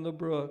stones from the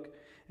brook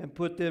and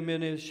put them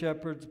in his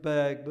shepherd's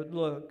bag. But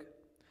look,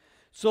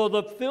 so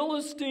the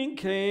Philistine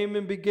came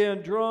and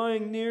began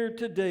drawing near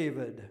to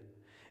David,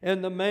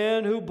 and the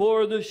man who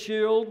bore the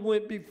shield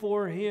went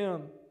before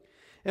him.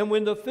 And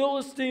when the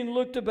Philistine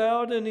looked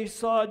about and he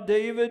saw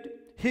David,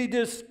 he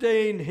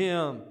disdained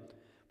him,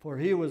 for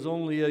he was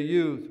only a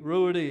youth,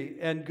 ruddy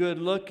and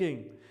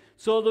good-looking.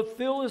 So the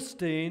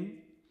Philistine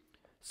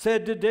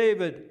said to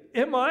David,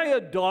 am I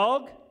a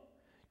dog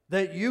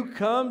that you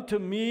come to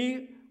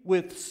me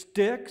with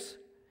sticks?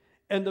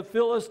 And the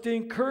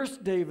Philistine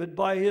cursed David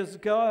by his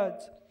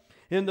gods.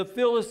 And the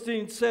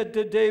Philistine said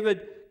to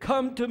David,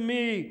 come to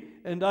me,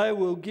 and I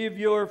will give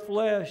your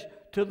flesh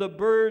to the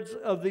birds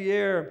of the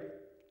air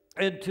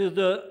and to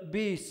the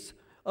beasts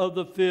of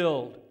the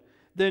field.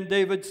 Then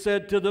David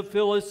said to the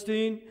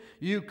Philistine,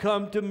 you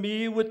come to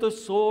me with a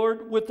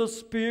sword, with a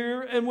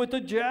spear, and with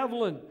a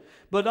javelin.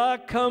 But I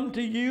come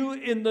to you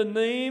in the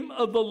name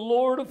of the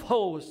Lord of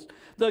hosts,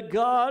 the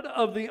God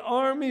of the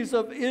armies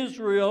of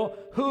Israel,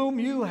 whom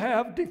you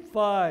have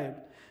defied.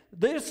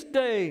 This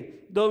day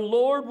the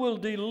Lord will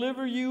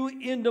deliver you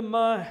into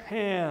my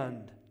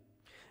hand,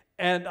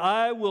 and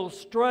I will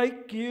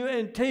strike you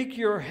and take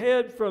your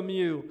head from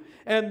you.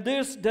 And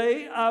this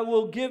day I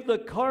will give the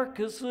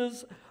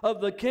carcasses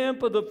of the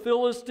camp of the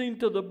Philistine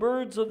to the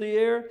birds of the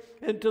air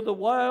and to the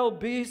wild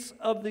beasts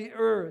of the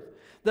earth,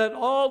 that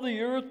all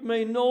the earth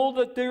may know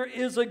that there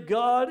is a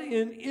God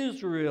in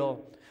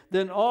Israel.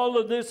 Then all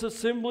of this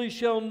assembly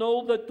shall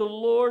know that the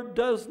Lord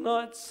does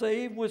not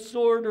save with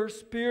sword or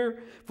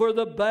spear, for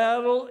the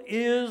battle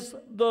is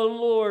the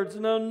Lord's.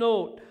 Now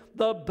note,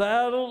 the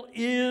battle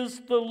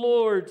is the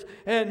Lord's,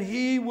 and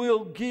he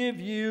will give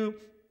you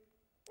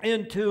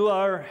into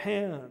our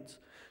hands.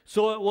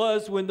 So it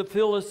was when the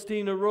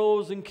Philistine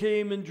arose and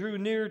came and drew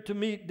near to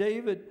meet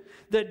David,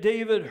 that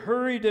David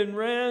hurried and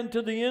ran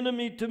to the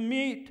enemy to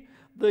meet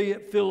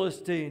the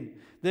Philistine.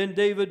 Then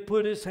David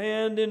put his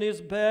hand in his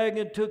bag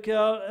and took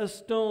out a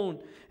stone,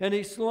 and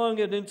he slung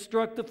it and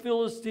struck the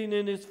Philistine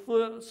in his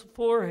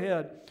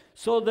forehead,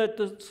 so that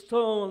the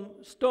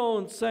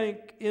stone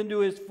sank into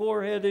his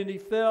forehead, and he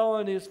fell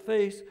on his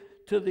face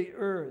to the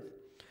earth.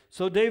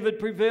 So David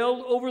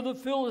prevailed over the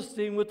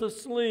Philistine with a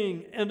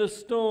sling and a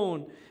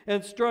stone,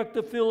 and struck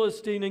the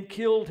Philistine and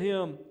killed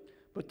him.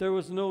 But there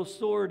was no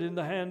sword in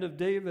the hand of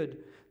David.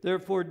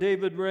 Therefore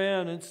David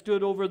ran and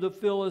stood over the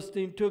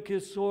Philistine, took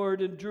his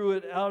sword and drew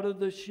it out of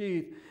the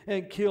sheath,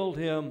 and killed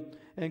him,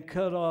 and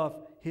cut off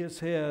his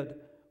head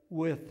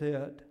with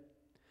it.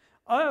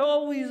 I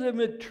always am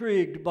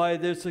intrigued by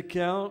this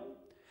account.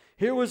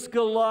 Here was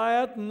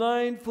Goliath,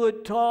 9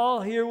 foot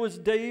tall. Here was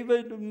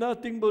David,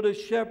 nothing but a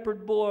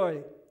shepherd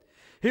boy.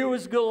 Here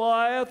was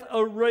Goliath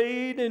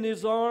arrayed in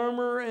his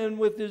armor and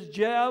with his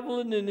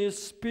javelin and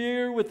his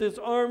spear, with his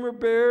armor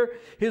bearer,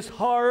 his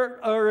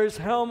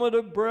helmet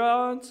of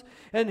bronze.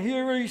 And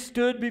here he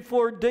stood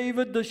before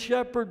David the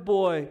shepherd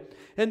boy.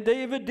 And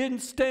David didn't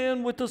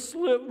stand with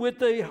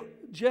a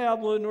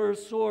javelin or a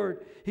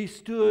sword. He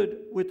stood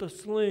with a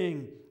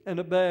sling and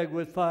a bag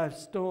with 5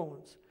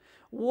 stones.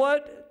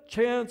 What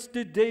chance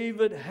did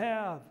David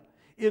have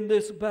in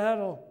this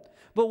battle?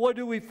 But what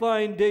do we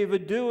find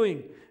David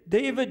doing?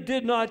 David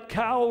did not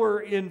cower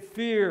in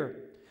fear,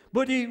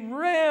 but he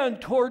ran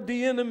toward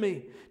the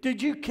enemy.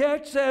 Did you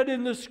catch that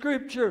in the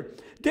scripture?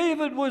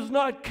 David was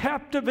not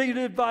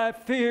captivated by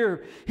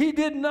fear. He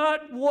did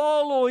not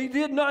wallow. He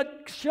did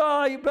not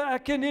shy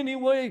back in any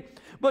way.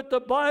 But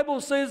the Bible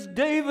says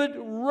David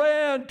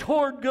ran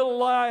toward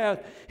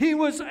Goliath. He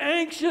was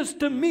anxious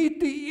to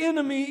meet the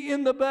enemy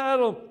in the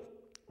battle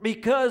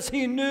because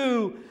he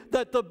knew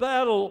that the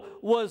battle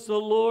was the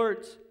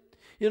Lord's.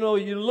 You know,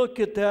 you look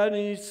at that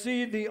and you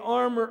see the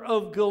armor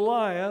of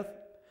Goliath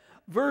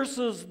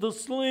versus the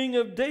sling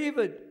of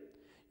David.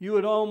 You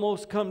would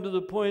almost come to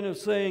the point of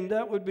saying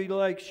that would be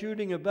like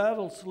shooting a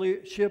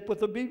battleship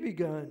with a BB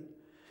gun,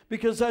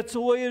 because that's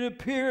the way it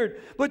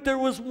appeared. But there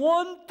was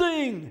one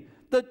thing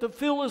that the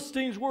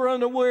Philistines were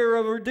unaware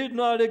of or did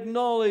not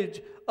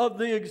acknowledge of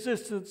the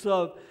existence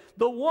of.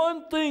 The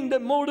one thing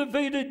that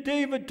motivated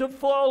David to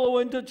follow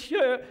and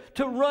to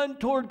run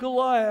toward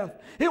Goliath,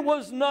 it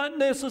was not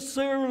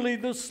necessarily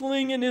the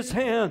sling in his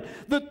hand.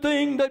 The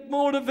thing that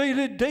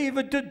motivated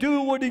David to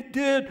do what he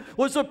did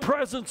was the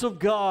presence of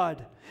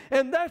God.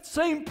 And that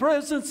same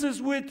presence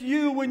is with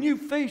you when you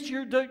face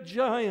your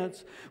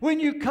giants, when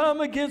you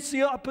come against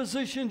the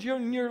opposition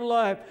in your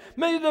life.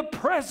 May the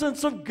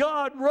presence of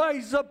God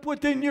rise up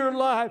within your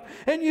life,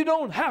 and you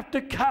don't have to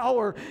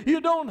cower.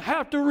 You don't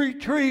have to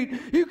retreat.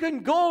 You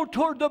can go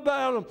toward the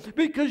battle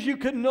because you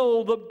can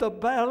know that the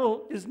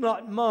battle is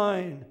not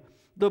mine.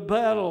 The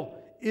battle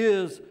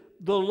is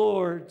the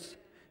Lord's.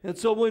 And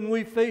so when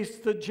we face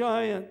the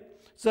giant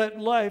that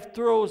life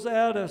throws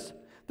at us,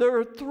 there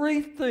are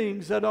 3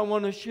 things that I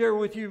want to share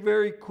with you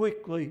very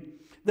quickly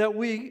that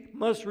we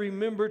must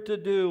remember to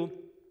do.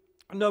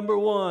 Number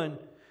 1,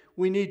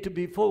 we need to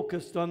be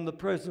focused on the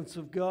presence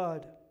of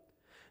God.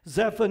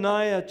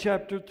 Zephaniah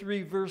chapter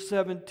 3 verse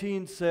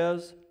 17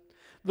 says,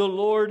 "The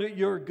Lord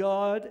your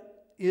God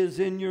is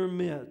in your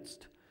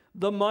midst.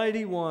 The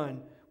mighty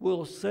one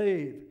will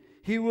save.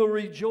 He will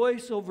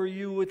rejoice over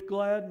you with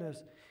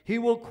gladness. He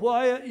will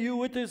quiet you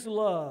with his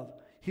love.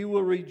 He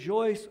will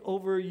rejoice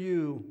over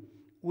you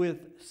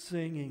with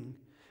singing."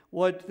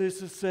 What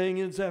this is saying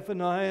in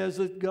Zephaniah is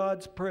that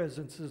God's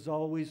presence is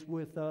always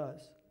with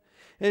us.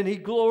 And he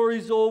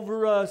glories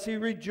over us. He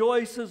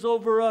rejoices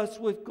over us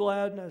with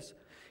gladness.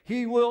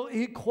 He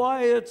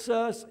quiets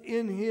us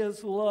in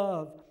his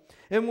love.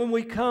 And when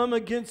we come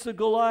against the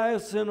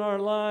Goliaths in our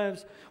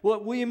lives,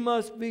 what we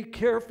must be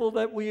careful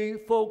that we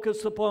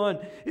focus upon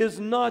is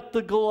not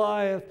the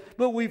Goliath,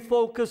 but we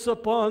focus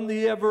upon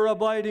the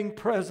ever-abiding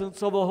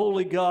presence of a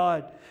holy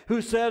God,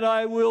 who said,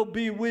 "I will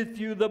be with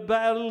you. The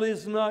battle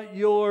is not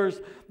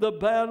yours. The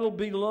battle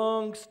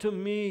belongs to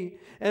me,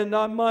 and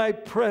my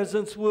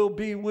presence will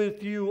be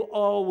with you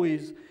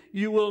always.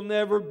 You will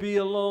never be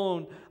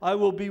alone. I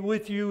will be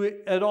with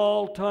you at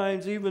all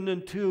times, even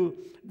unto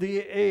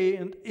the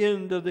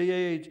end of the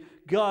age."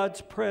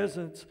 God's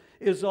presence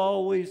is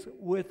always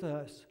with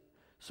us.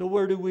 So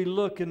where do we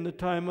look in the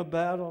time of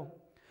battle?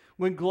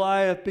 When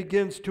Goliath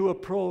begins to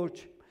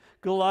approach,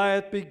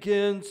 Goliath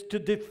begins to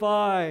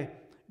defy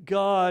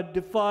God,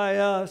 defy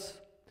us,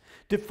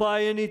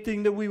 defy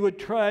anything that we would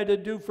try to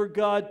do for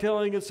God,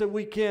 telling us that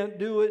we can't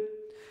do it,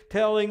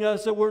 telling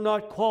us that we're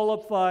not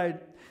qualified,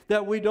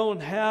 that we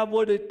don't have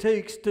what it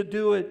takes to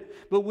do it.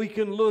 But we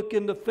can look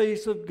in the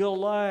face of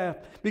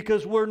Goliath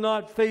because we're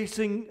not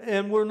facing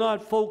and we're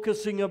not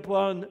focusing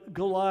upon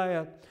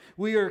Goliath.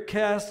 We are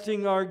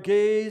casting our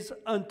gaze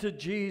unto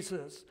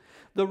Jesus.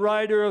 The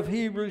writer of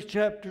Hebrews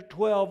chapter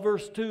 12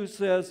 verse 2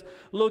 says,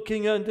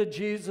 "Looking unto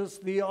Jesus,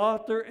 the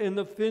author and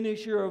the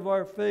finisher of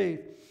our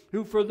faith,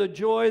 who for the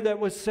joy that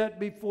was set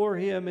before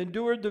him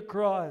endured the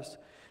cross,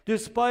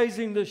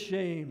 despising the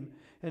shame,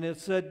 and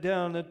is set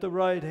down at the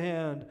right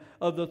hand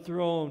of the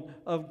throne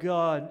of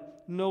God."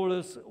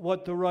 Notice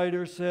what the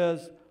writer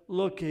says,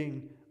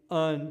 looking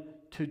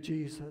unto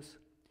Jesus.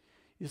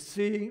 You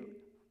see,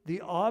 the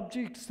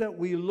objects that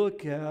we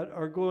look at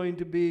are going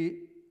to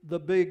be the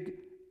big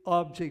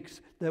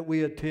objects that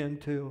we attend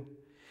to.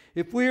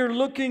 If we are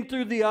looking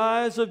through the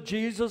eyes of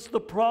Jesus, the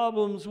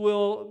problems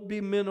will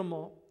be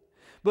minimal.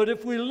 But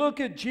if we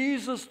look at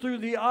Jesus through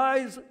the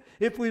eyes,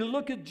 if we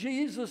look at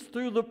Jesus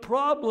through the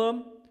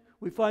problem,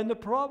 we find the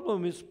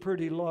problem is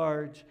pretty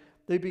large.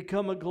 They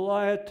become a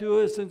Goliath to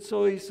us, and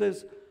so he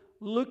says,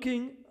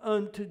 looking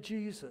unto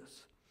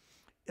Jesus.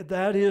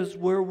 That is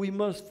where we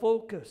must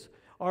focus.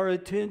 Our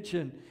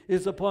attention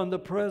is upon the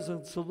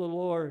presence of the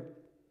Lord.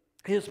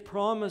 His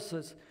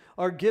promises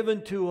are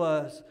given to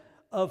us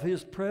of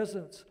his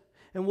presence.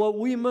 And what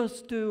we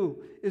must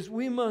do is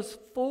we must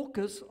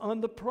focus on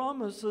the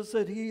promises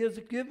that He has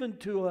given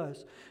to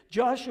us.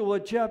 Joshua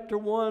chapter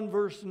 1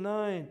 verse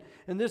 9.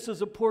 And this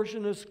is a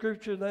portion of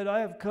Scripture that I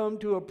have come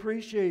to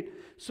appreciate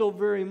so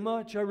very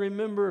much. I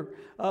remember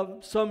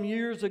some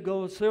years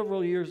ago,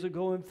 several years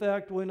ago, in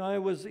fact, when I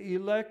was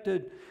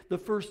elected the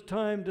first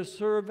time to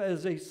serve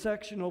as a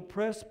sectional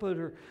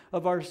presbyter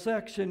of our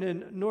section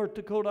in North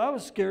Dakota, I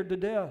was scared to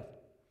death.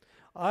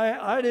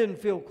 I didn't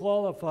feel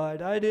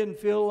qualified. I didn't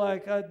feel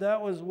like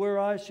that was where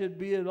I should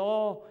be at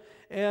all.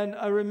 And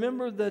I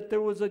remember that there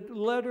was a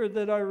letter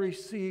that I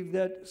received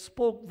that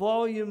spoke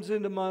volumes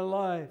into my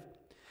life.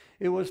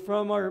 It was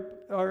from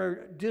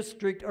our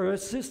district, our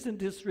assistant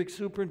district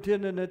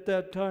superintendent at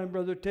that time,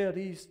 Brother Ted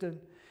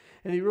Easton.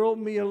 And he wrote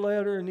me a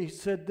letter and he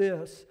said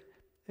this.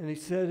 And he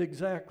said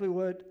exactly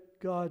what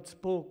God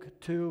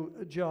spoke to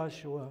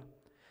Joshua.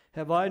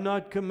 Have I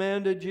not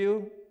commanded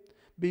you?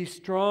 Be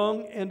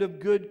strong and of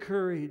good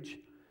courage.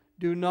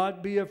 Do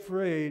not be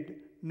afraid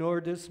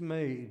nor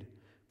dismayed,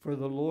 for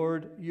the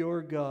Lord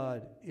your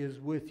God is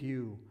with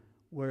you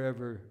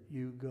wherever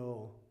you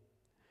go.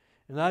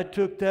 And I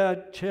took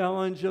that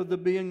challenge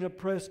of being a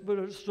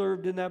presbyter,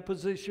 served in that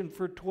position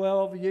for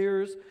 12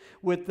 years,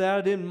 with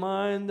that in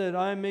mind, that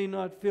I may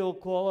not feel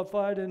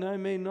qualified and I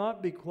may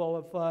not be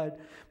qualified.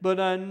 But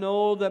I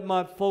know that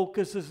my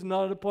focus is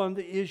not upon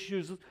the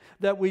issues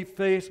that we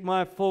face.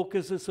 My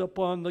focus is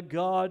upon the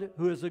God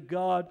who is a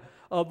God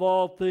of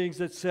all things,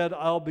 that said,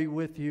 I'll be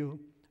with you.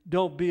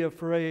 Don't be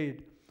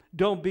afraid.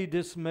 Don't be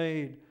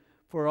dismayed,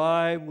 for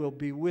I will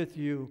be with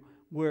you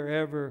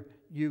wherever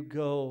you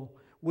go.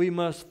 We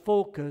must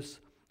focus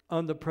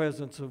on the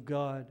presence of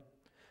God.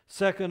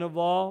 Second of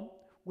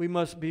all, we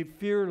must be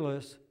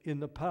fearless in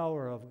the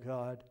power of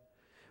God.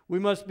 We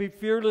must be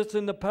fearless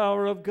in the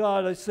power of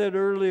God. I said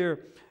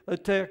earlier, a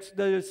text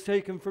that is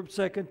taken from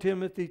 2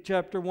 Timothy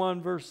chapter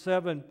 1, verse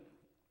 7.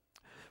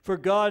 For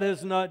God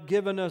has not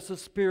given us a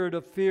spirit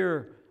of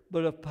fear,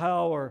 but of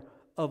power,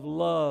 of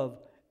love,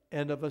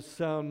 and of a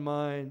sound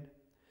mind.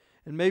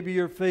 And maybe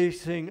you're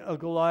facing a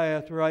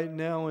Goliath right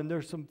now, and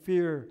there's some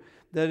fear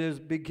that is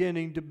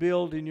beginning to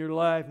build in your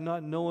life,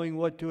 not knowing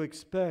what to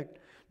expect,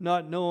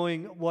 not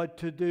knowing what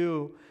to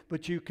do,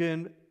 but you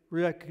can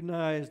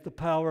recognize the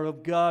power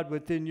of God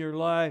within your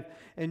life,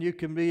 and you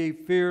can be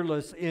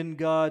fearless in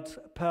God's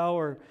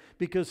power,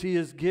 because He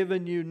has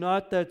given you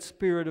not that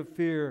spirit of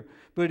fear,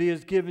 but He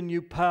has given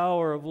you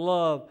power of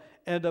love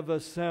and of a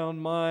sound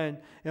mind.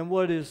 And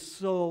what is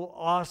so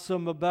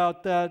awesome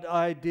about that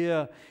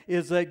idea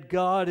is that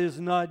God is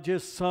not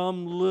just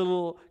some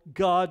little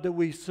God that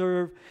we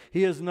serve.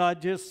 He is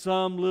not just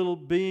some little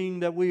being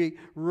that we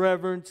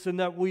reverence and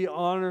that we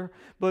honor,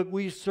 but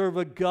we serve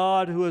a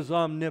God who is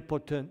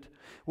omnipotent.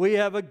 We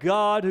have a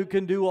God who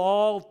can do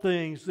all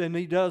things, and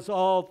He does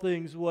all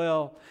things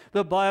well.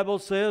 The Bible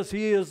says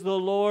He is the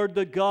Lord,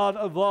 the God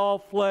of all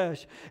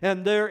flesh,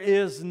 and there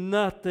is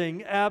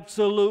nothing,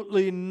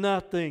 absolutely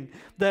nothing,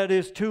 that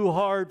is too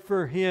hard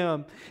for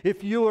Him.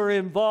 If you are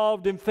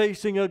involved in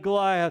facing a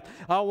Goliath,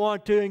 I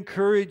want to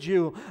encourage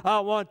you. I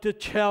want to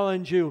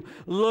challenge you.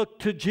 Look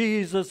to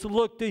Jesus.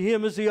 Look to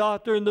Him as the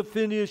author and the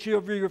finisher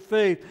of your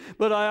faith.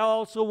 But I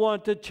also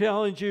want to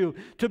challenge you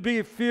to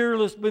be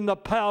fearless in the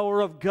power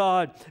of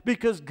God,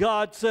 because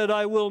God said,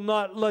 I will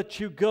not let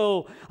you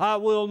go. I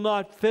will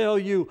not fail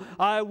you.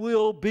 I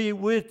will be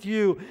with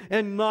you.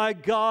 And my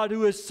God,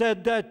 who has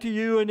said that to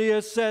you and He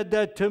has said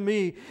that to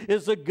me,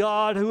 is a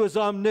God who is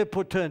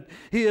omnipotent.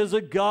 He is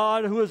a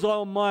God who is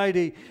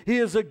almighty. He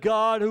is a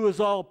God who is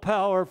all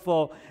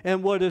powerful.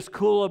 And what is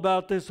cool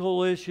about this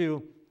whole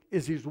issue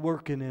is He's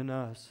working in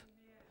us.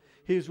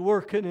 He's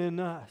working in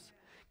us.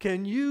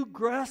 Can you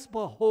grasp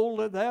a hold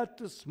of that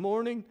this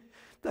morning?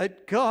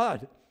 That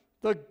God,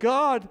 the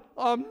God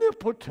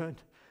omnipotent,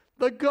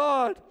 the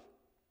God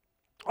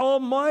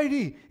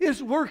Almighty,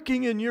 is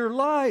working in your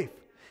life.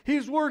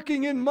 He's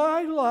working in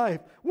my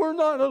life. We're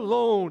not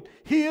alone.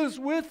 He is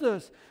with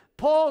us.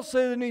 Paul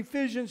said in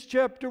Ephesians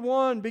chapter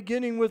 1,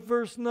 beginning with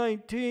verse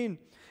 19,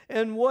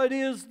 and what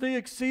is the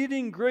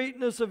exceeding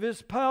greatness of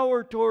His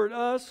power toward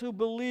us who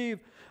believe,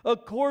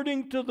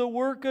 according to the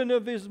working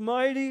of His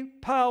mighty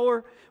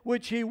power,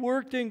 which He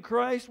worked in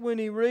Christ when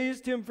He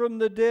raised Him from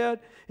the dead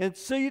and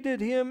seated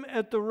Him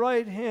at the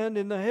right hand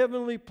in the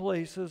heavenly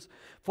places,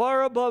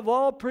 far above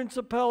all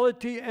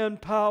principality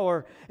and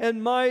power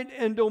and might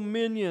and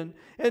dominion,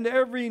 and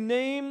every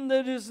name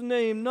that is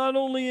named, not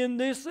only in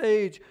this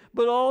age,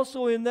 but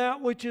also in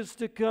that which is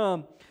to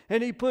come.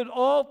 And He put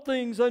all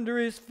things under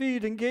His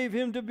feet and gave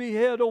Him to be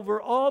head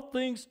over all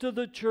things to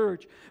the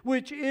church,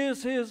 which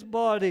is His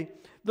body,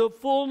 the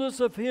fullness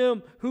of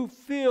Him who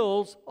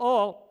fills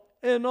all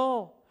in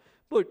all.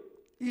 But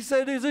he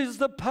said it is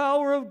the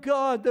power of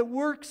God that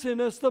works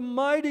in us, the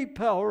mighty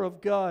power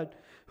of God,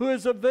 who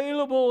is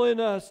available in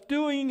us,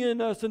 doing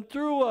in us and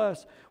through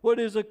us what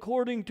is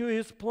according to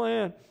His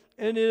plan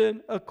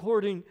and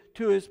according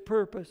to His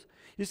purpose.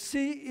 You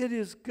see, it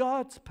is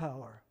God's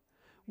power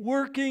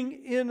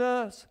working in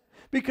us.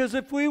 Because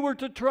if we were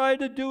to try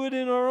to do it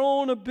in our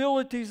own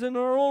abilities and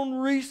our own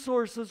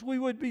resources, we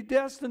would be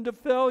destined to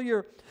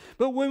failure.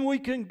 But when we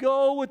can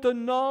go with the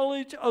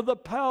knowledge of the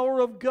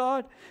power of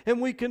God and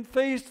we can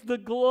face the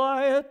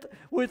Goliath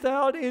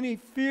without any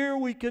fear,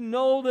 we can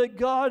know that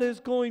God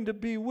is going to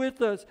be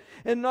with us.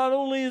 And not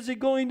only is He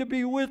going to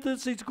be with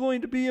us, He's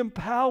going to be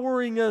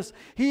empowering us.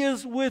 He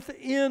is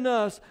within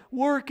us,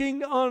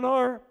 working on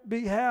our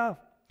behalf.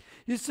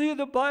 You see,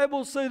 the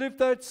Bible said if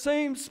that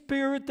same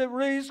Spirit that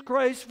raised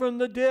Christ from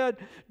the dead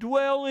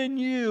dwell in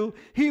you,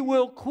 He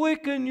will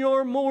quicken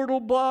your mortal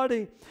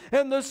body.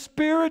 And the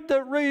Spirit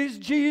that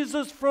raised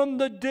Jesus from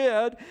the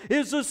dead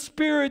is the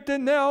Spirit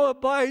that now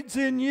abides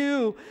in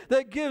you,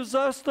 that gives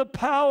us the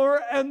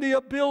power and the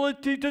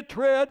ability to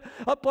tread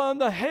upon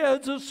the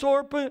heads of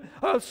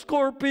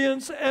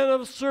scorpions and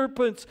of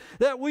serpents,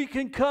 that we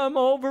can come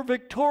over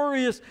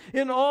victorious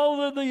in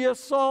all of the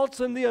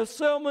assaults and the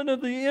assailment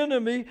of the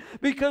enemy,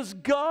 because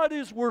God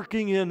is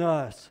working in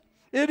us.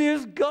 It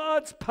is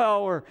God's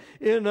power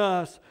in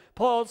us.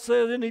 Paul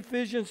said in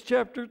Ephesians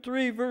chapter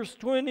 3, verse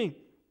 20,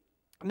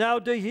 now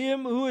to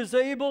Him who is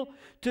able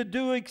to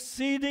do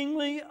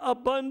exceedingly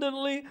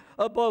abundantly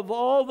above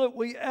all that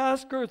we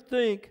ask or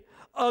think,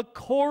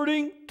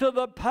 according to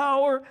the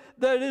power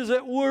that is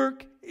at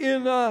work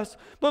in us.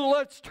 But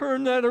let's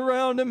turn that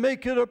around and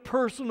make it a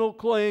personal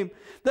claim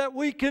that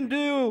we can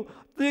do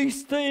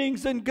these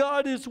things, and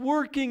God is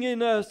working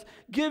in us,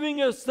 giving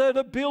us that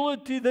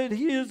ability that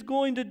He is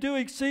going to do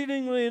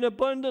exceedingly and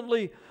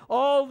abundantly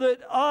all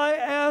that I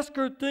ask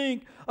or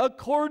think,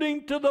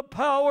 according to the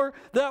power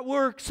that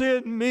works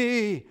in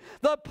me.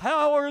 The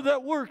power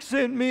that works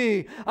in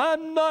me.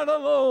 I'm not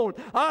alone.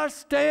 I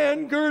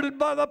stand girded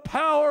by the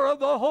power of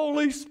the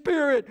Holy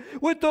Spirit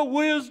with the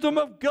wisdom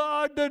of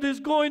God that is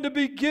going to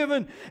be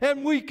given,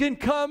 and we can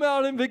come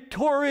out in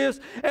victorious,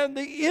 and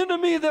the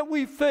enemy that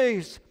we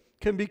face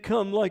can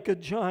become like a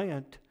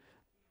giant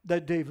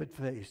that David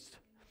faced.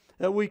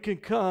 That we can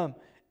come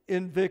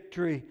in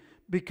victory,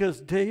 because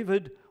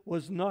David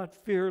was not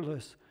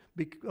fearless,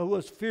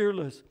 was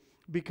fearless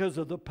because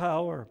of the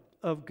power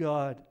of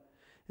God.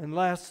 And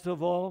last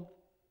of all,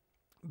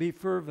 be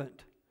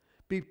fervent,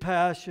 be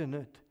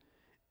passionate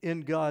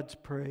in God's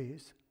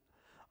praise.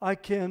 I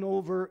can't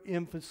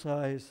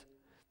overemphasize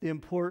the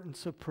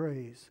importance of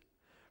praise.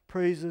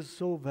 Praise is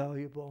so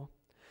valuable.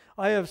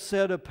 I have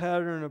set a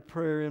pattern of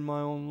prayer in my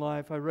own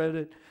life. I read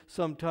it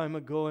some time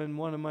ago in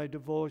one of my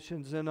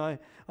devotions, and I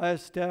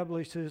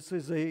established this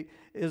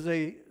as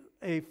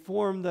a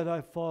form that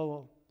I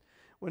follow.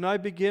 When I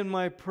begin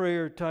my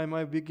prayer time,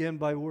 I begin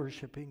by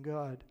worshiping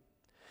God,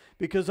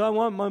 because I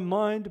want my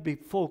mind to be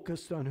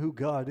focused on who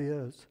God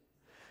is.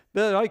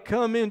 That I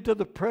come into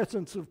the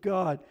presence of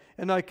God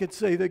and I could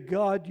say that,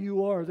 God,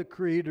 you are the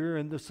creator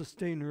and the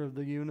sustainer of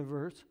the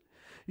universe.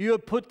 You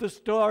have put the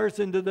stars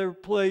into their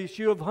place.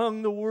 You have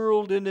hung the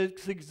world in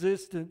its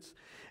existence.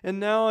 And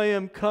now I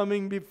am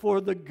coming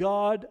before the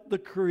God, the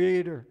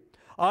creator.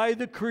 I,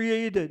 the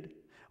created,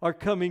 are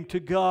coming to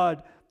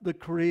God, the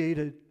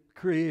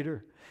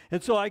creator.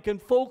 And so I can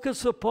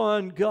focus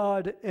upon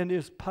God and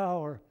His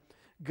power,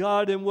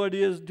 God and what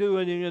He is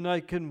doing, and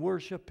I can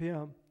worship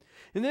Him.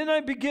 And then I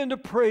begin to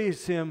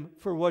praise Him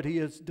for what He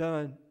has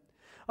done.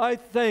 I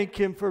thank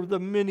Him for the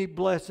many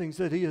blessings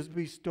that He has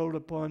bestowed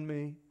upon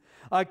me.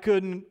 I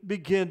couldn't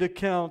begin to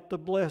count the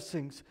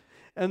blessings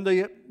and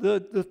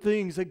the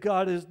things that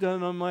God has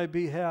done on my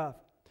behalf.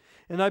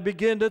 And I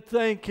begin to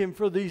thank Him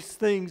for these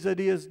things that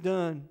He has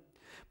done.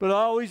 But I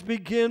always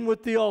begin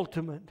with the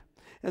ultimate,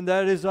 and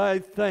that is I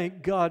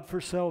thank God for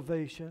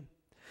salvation.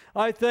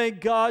 I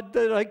thank God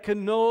that I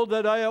can know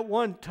that I at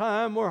one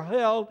time were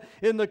held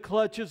in the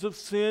clutches of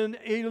sin,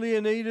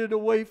 alienated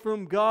away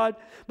from God,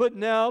 but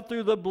now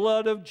through the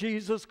blood of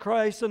Jesus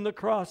Christ and the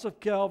cross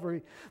of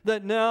Calvary,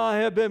 that now I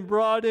have been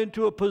brought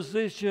into a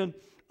position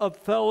of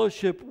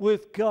fellowship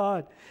with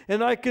God.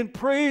 And I can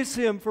praise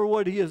Him for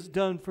what He has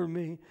done for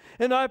me.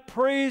 And I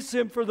praise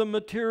Him for the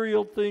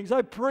material things.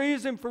 I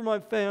praise Him for my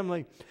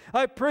family.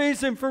 I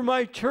praise Him for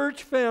my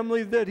church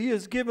family that He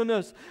has given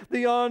us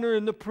the honor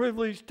and the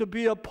privilege to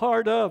be a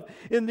part of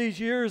in these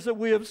years that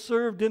we have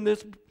served in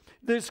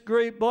this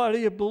great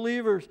body of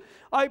believers.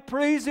 I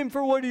praise Him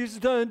for what He's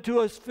done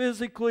to us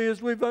physically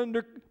as we've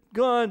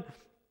undergone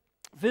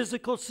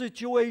physical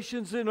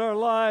situations in our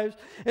lives,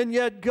 and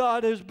yet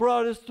God has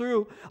brought us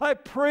through. I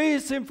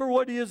praise Him for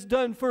what He has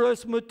done for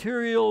us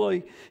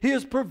materially. He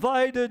has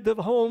provided the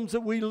homes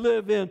that we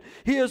live in.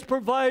 He has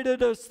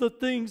provided us the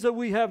things that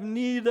we have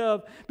need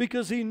of,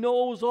 because He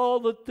knows all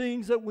the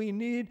things that we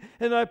need,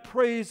 and I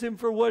praise Him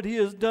for what He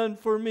has done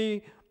for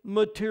me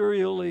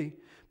materially.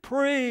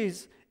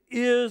 Praise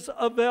is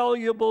a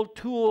valuable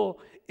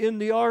tool in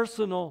the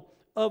arsenal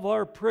of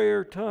our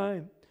prayer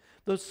time.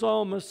 The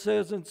psalmist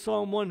says in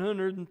Psalm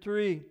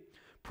 103,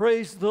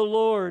 praise the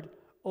Lord,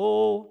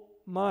 O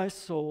my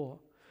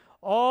soul.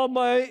 All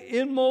my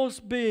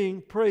inmost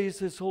being, praise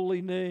His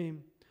holy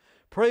name.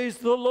 Praise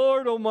the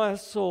Lord, O my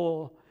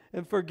soul,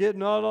 and forget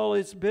not all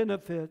His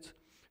benefits,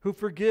 who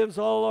forgives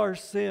all our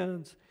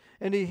sins,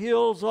 and He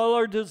heals all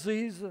our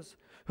diseases,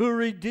 who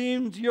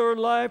redeems your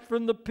life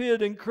from the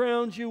pit and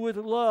crowns you with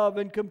love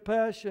and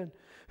compassion,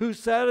 who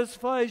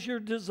satisfies your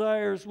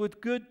desires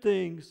with good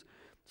things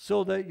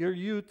so that your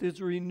youth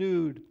is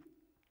renewed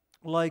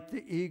like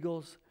the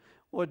eagles.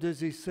 What does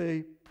he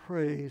say?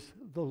 Praise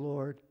the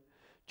Lord.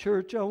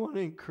 Church, I want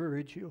to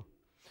encourage you.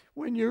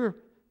 When you're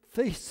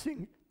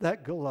facing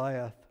that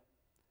Goliath,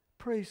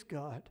 praise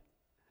God.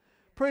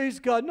 Praise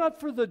God, not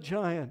for the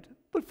giant,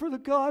 but for the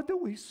God that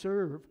we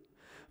serve.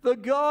 The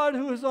God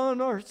who is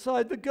on our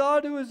side, the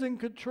God who is in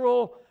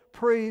control.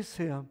 Praise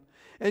Him.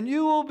 And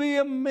you will be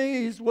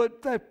amazed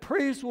what that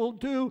praise will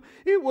do.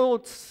 It will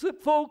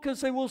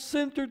focus, it will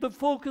center the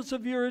focus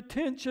of your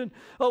attention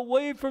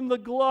away from the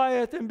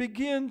Goliath and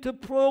begin to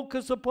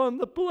focus upon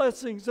the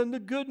blessings and the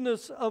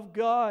goodness of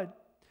God.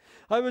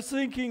 I was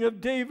thinking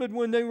of David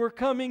when they were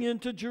coming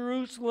into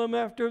Jerusalem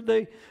after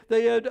they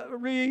had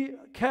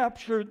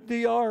recaptured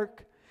the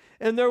ark.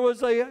 And there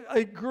was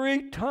a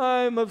great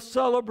time of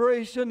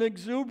celebration,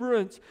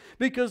 exuberance,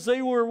 because they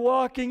were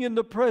walking in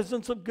the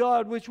presence of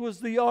God, which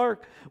was the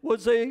ark,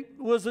 was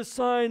a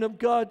sign of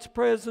God's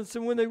presence.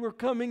 And when they were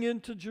coming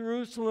into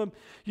Jerusalem,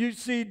 you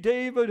see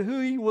David, who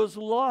he was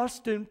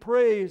lost in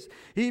praise.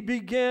 He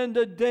began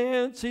to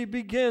dance, he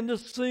began to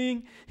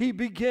sing, he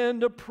began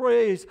to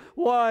praise.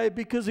 Why?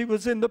 Because he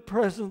was in the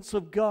presence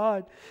of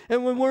God.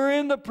 And when we're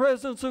in the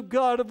presence of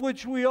God, of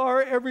which we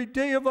are every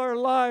day of our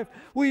life,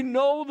 we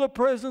know the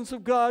presence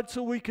of God,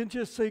 so we can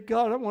just say,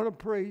 God, I want to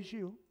praise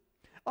you.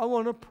 I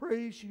want to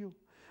praise you.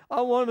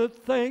 I want to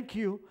thank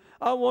you.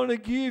 I want to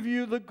give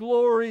you the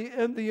glory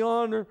and the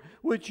honor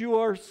which you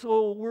are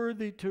so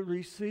worthy to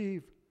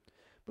receive.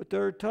 But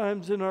there are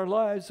times in our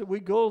lives that we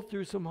go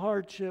through some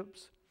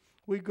hardships.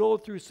 We go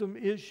through some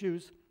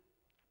issues.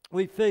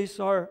 We face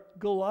our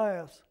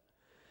Goliaths.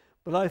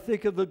 But I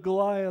think of the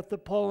Goliath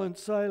that Paul and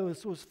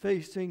Silas was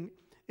facing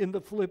in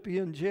the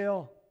Philippian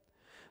jail.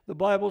 The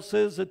Bible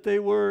says that they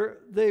were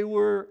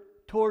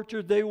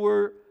tortured, they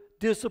were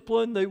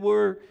disciplined, they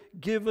were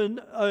given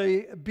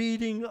a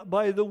beating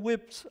by the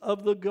whips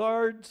of the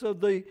guards of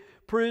the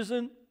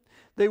prison.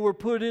 They were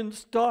put in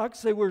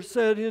stocks, they were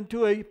set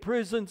into a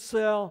prison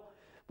cell.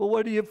 But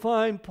what do you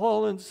find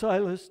Paul and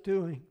Silas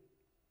doing?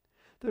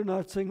 They're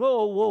not saying,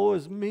 oh, woe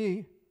is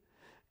me.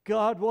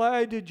 God,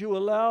 why did you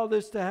allow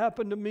this to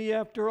happen to me?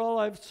 After all,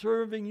 I'm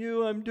serving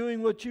you. I'm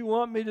doing what you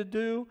want me to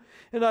do.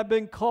 And I've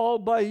been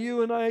called by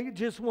you, and I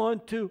just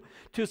want to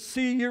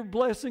see your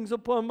blessings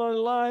upon my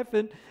life.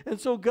 And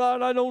so,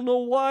 God, I don't know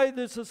why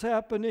this is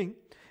happening.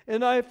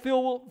 And I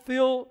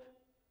feel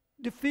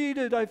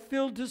defeated. I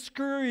feel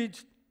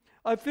discouraged.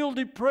 I feel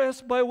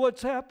depressed by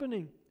what's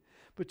happening.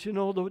 But you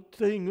know, the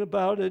thing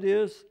about it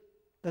is,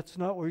 that's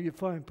not where you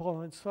find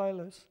Paul and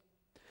Silas.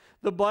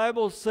 The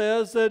Bible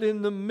says that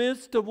in the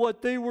midst of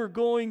what they were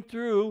going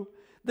through,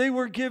 they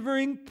were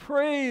giving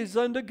praise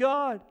unto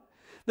God.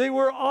 They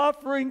were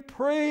offering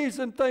praise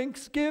and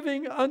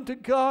thanksgiving unto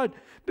God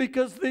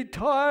because the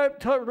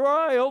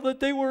trial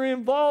that they were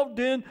involved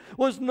in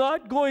was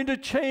not going to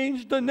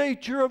change the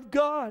nature of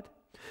God.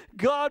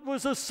 God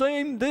was the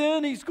same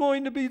then. He's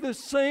going to be the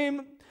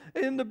same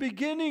in the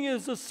beginning,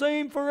 is the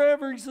same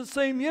forever. He's the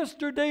same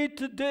yesterday,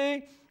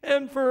 today,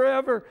 and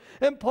forever.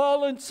 And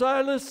Paul and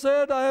Silas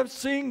said, I have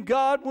seen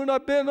God when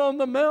I've been on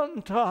the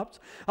mountaintops.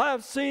 I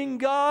have seen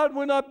God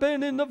when I've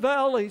been in the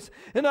valleys.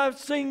 And I've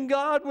seen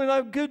God when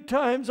I've good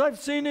times. I've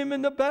seen Him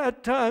in the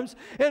bad times.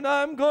 And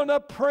I'm going to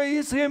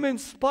praise Him in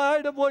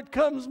spite of what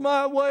comes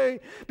my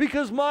way,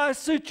 because my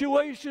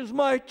situations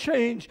might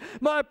change.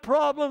 My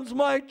problems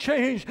might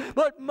change.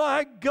 But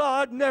my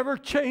God never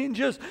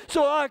changes.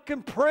 So I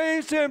can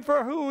praise Him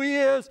for who He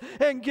is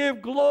and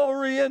give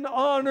glory and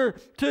honor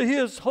to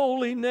His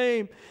holy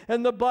name.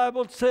 And the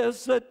Bible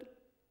says that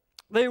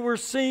they were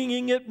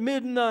singing at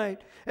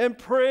midnight and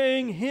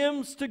praying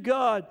hymns to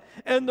God,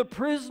 and the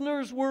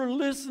prisoners were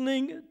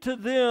listening to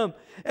them.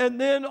 And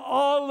then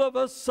all of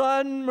a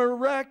sudden,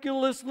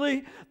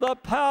 miraculously, the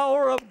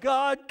power of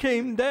God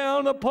came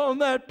down upon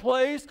that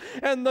place,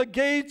 and the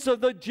gates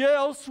of the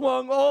jail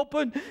swung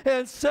open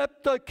and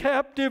set the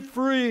captive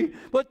free.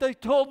 But they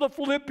told the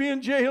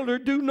Philippian jailer,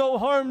 do no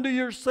harm to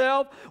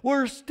yourself,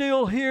 we're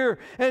still here.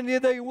 And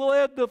they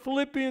led the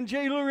Philippian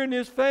jailer and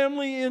his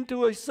family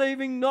into a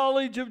saving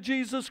knowledge of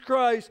Jesus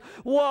Christ.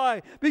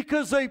 Why?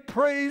 Because they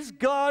praised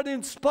God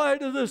in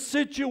spite of the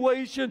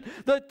situation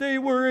that they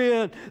were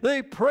in.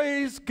 They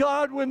praised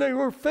God when they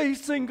were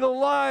facing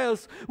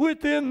Goliath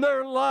within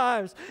their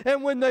lives.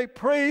 And when they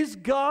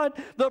praised God,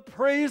 the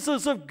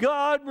praises of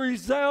God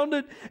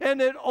resounded,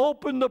 and it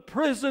opened the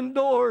prison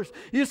doors.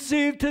 You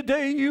see,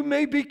 today you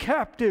may be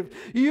captive.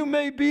 You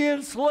may be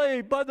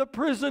enslaved by the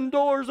prison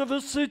doors of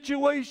a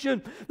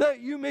situation that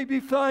you may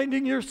be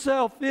finding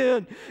yourself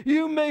in.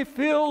 You may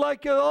feel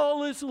like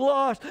all is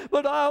lost,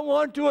 but I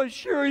want to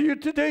assure you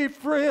today,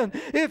 friend,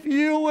 if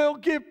you will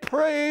give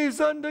praise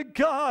unto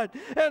God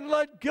and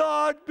let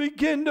God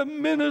begin to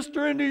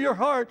minister into your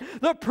heart,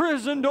 the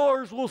prison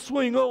doors will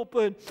swing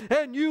open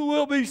and you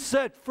will be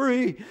set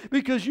free,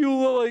 because you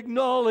will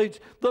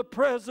acknowledge the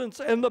presence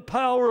and the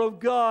power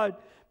of God.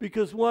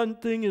 Because one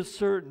thing is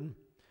certain,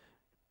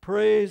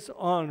 Praise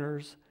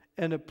honors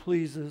and it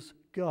pleases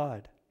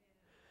God.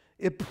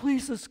 It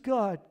pleases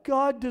God.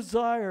 God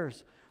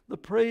desires the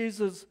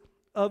praises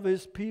of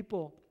His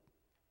people.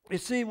 You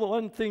see,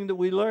 one thing that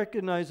we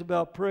recognize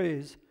about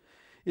praise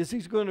is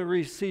He's going to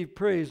receive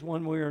praise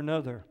one way or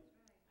another.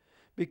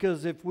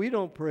 Because if we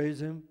don't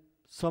praise Him,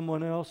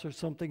 someone else or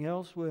something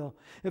else will.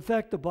 In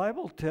fact, the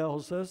Bible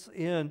tells us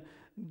in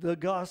the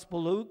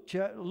Gospel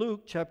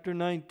Luke chapter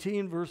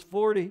 19, verse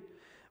 40,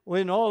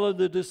 when all of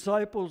the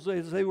disciples,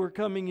 as they were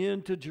coming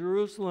into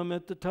Jerusalem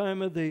at the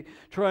time of the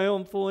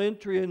triumphal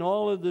entry, and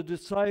all of the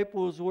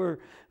disciples were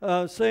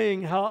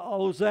saying,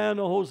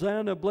 Hosanna,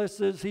 Hosanna,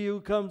 blessed is he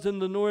who comes in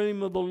the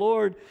name of the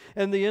Lord.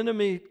 And the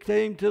enemy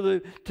came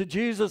to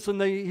Jesus,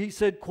 and he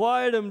said,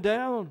 quiet him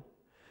down.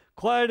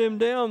 Quiet him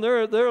down.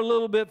 They're a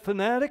little bit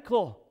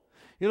fanatical.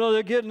 You know,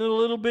 they're getting a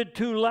little bit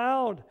too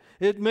loud.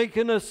 It's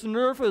making us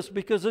nervous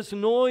because this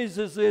noise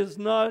is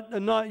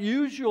not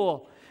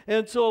usual.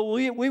 And so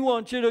we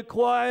want you to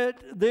quiet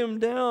them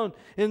down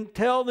and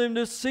tell them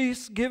to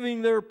cease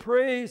giving their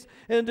praise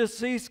and to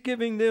cease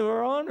giving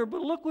their honor.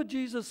 But look what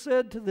Jesus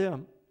said to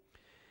them.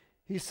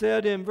 He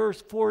said in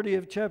verse 40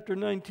 of chapter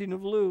 19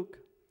 of Luke,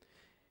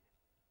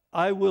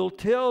 I will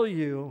tell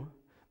you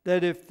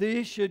that if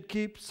these should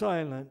keep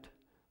silent,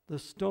 the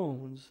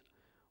stones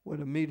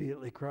would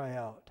immediately cry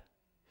out.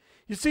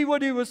 You see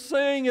what he was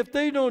saying? If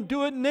they don't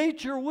do it,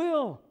 nature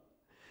will.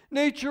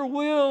 Nature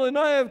will, and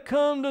I have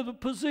come to the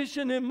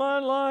position in my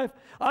life,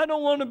 I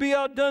don't want to be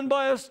outdone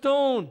by a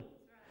stone.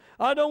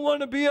 I don't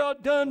want to be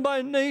outdone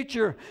by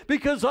nature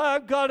because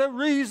I've got a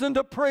reason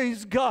to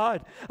praise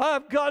God.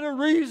 I've got a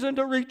reason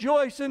to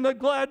rejoice in the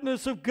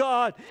gladness of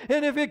God.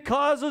 And if it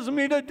causes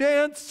me to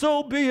dance,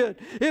 so be it.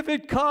 If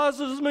it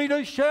causes me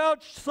to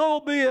shout, so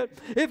be it.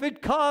 If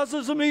it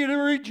causes me to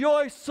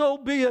rejoice, so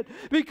be it.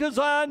 Because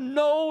I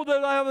know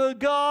that I have a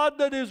God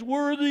that is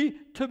worthy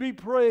to be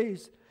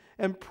praised.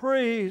 And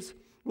praise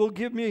will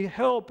give me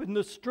help in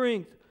the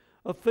strength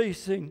of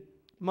facing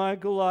my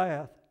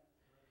Goliath.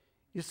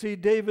 You see,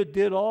 David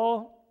did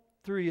all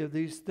three of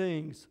these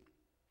things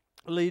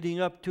leading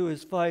up to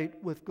his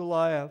fight with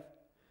Goliath.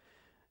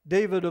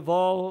 David, of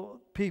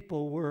all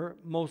people, were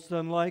most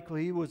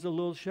unlikely. He was a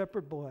little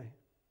shepherd boy.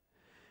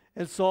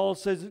 And Saul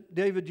says,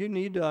 David, you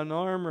need an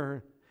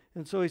armor.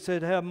 And so he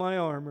said, have my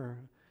armor.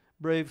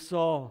 Brave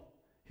Saul,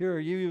 here,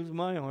 you use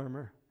my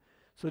armor.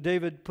 So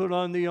David put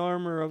on the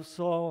armor of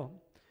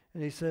Saul,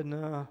 and he said,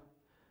 no,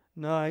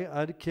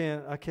 I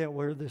can't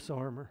wear this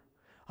armor.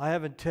 I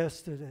haven't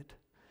tested it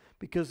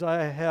because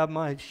I have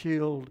my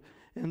shield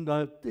in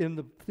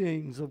the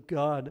things of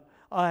God.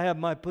 I have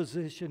my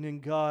position in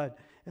God,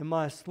 and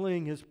my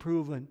sling has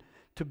proven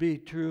to be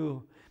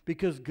true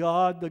because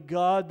God, the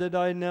God that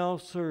I now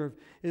serve,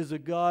 is a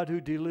God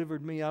who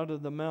delivered me out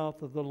of the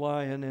mouth of the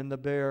lion and the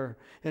bear,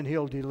 and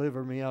He'll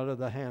deliver me out of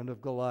the hand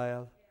of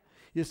Goliath.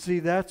 You see,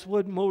 that's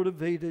what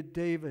motivated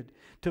David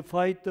to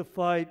fight the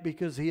fight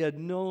because he had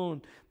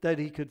known that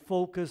he could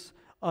focus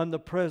on the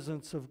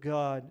presence of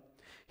God.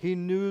 He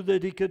knew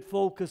that he could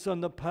focus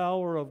on the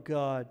power of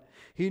God.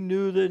 He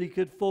knew that he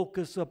could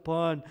focus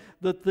upon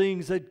the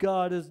things that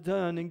God has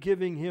done and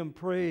giving Him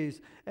praise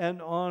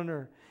and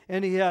honor.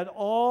 And he had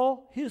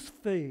all his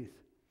faith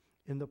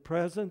in the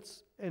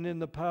presence and in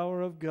the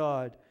power of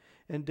God.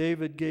 And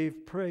David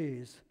gave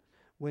praise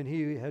when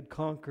he had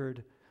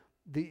conquered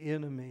the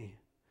enemy.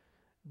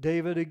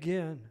 David,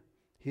 again,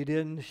 he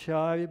didn't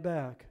shy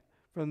back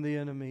from the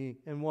enemy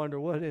and wonder,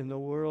 what in the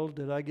world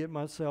did I get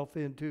myself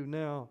into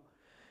now?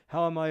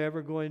 How am I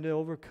ever going to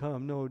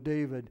overcome? No,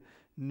 David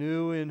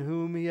knew in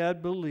whom he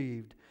had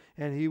believed,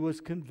 and he was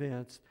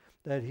convinced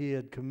that he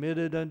had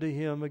committed unto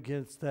him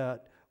against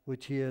that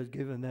which he had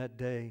given that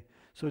day.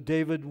 So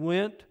David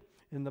went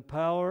in the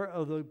power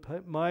of the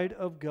might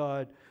of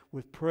God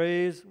with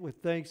praise, with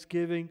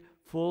thanksgiving,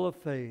 full of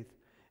faith,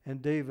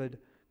 and David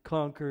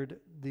conquered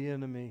the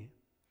enemy.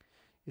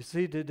 You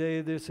see,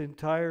 today this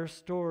entire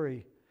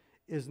story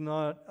is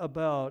not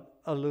about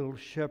a little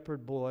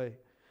shepherd boy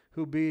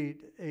who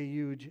beat a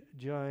huge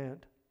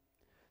giant.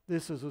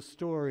 This is a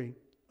story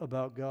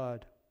about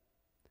God.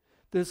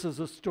 This is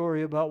a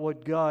story about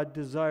what God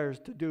desires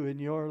to do in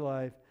your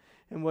life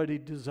and what He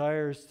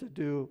desires to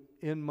do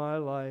in my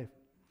life.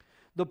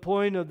 The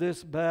point of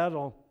this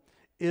battle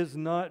is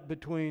not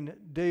between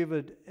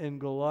David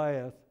and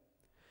Goliath.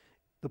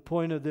 The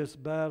point of this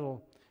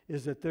battle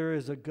is that there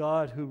is a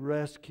God who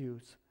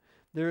rescues.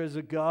 There is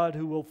a God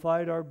who will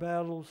fight our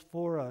battles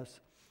for us.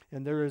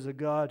 And there is a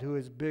God who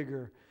is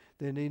bigger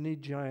than any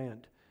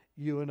giant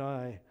you and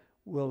I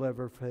will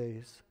ever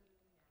face.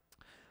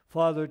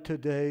 Father,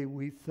 today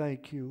we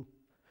thank You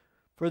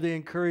for the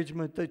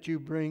encouragement that You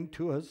bring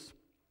to us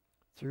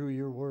through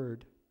Your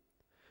word.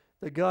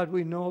 That God,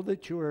 we know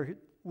that You are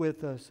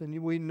with us, and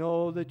we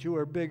know that You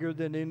are bigger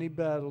than any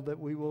battle that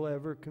we will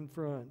ever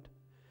confront.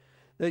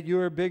 That You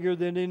are bigger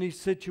than any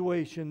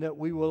situation that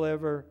we will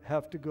ever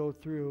have to go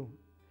through.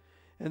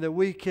 And that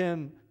we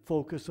can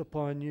focus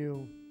upon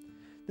You.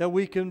 That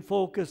we can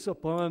focus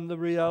upon the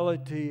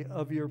reality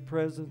of Your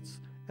presence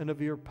and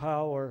of Your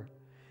power.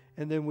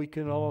 And then we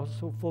can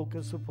also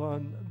focus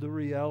upon the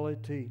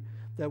reality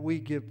that we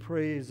give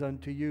praise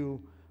unto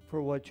you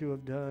for what you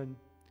have done.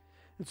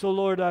 And so,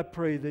 Lord, I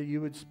pray that you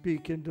would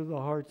speak into the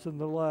hearts and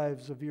the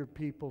lives of your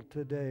people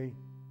today.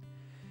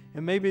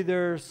 And maybe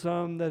there are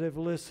some that have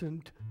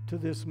listened to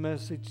this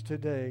message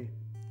today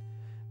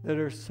that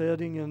are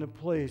sitting in a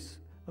place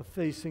of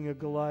facing a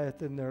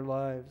Goliath in their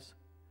lives.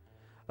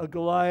 A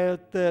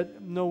Goliath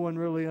that no one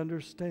really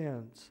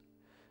understands.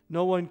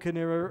 No one can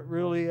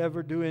really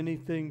ever do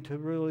anything to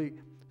really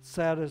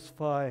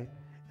satisfy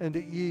and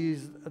to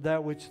ease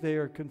that which they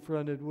are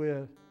confronted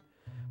with.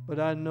 But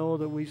I know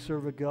that we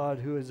serve a God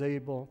who is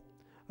able,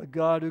 a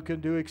God who can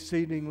do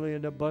exceedingly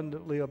and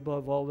abundantly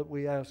above all that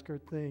we ask or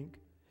think.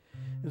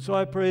 And so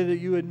I pray that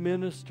you would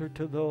minister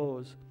to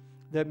those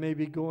that may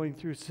be going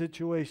through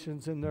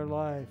situations in their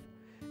life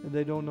and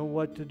they don't know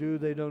what to do,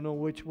 they don't know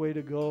which way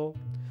to go,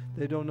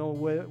 they don't know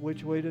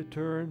which way to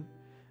turn.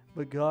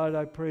 But God,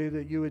 I pray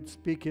that you would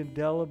speak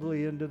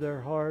indelibly into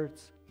their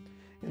hearts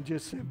and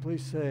just simply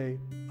say,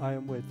 I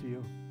am with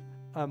you.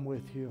 I'm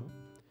with you.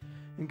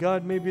 And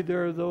God, maybe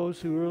there are those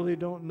who really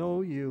don't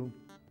know you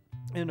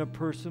in a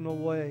personal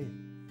way.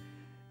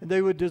 And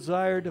they would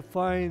desire to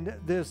find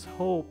this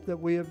hope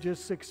that we have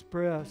just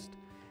expressed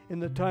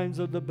in the times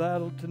of the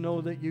battle, to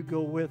know that you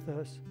go with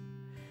us.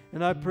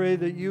 And I pray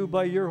that you,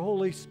 by your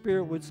Holy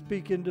Spirit, would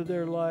speak into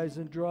their lives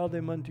and draw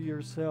them unto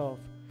yourself,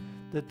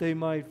 that they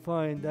might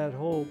find that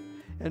hope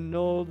and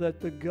know that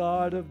the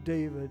God of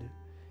David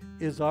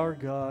is our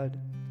God.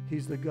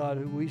 He's the God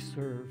who we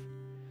serve.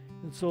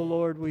 And so,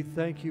 Lord, we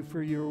thank you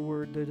for your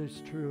word that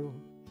is true.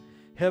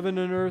 Heaven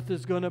and earth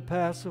is going to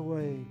pass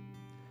away,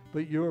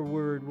 but your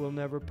word will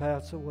never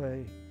pass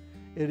away.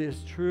 It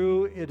is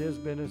true. It has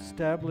been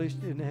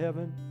established in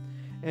heaven,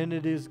 and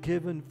it is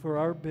given for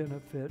our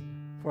benefit,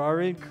 for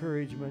our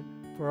encouragement,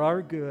 for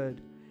our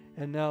good.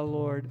 And now,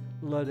 Lord,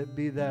 let it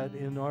be that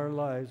in our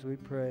lives, we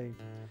pray.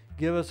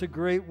 Give us a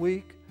great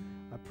week.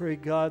 I pray,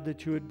 God,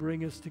 that you would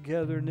bring us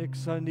together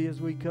next Sunday as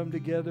we come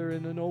together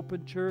in an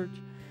open church,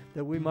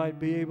 that we might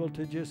be able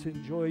to just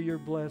enjoy your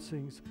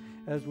blessings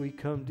as we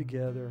come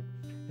together.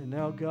 And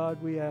now,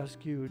 God, we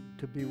ask you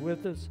to be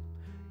with us,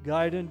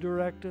 guide and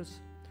direct us,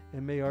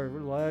 and may our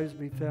lives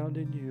be found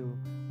in you.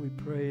 We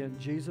pray in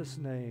Jesus'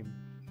 name.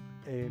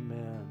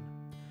 Amen.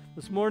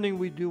 This morning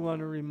we do want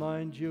to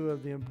remind you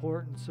of the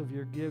importance of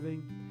your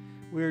giving.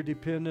 We are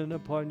dependent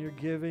upon your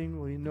giving.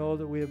 We know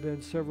that we have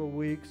been several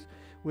weeks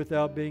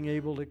without being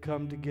able to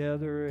come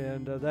together,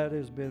 and that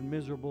has been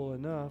miserable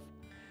enough.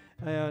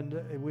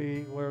 And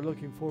we are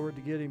looking forward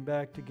to getting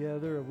back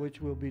together, of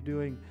which we'll be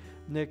doing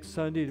next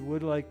Sunday. I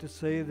would like to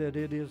say that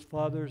it is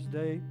Father's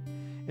Day.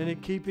 And in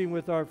keeping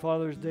with our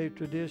Father's Day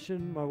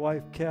tradition, my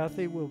wife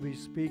Kathy will be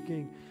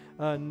speaking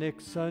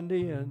next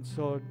Sunday, and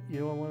so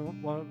you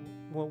won't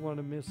want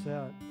to miss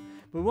that.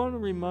 But we want to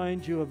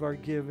remind you of our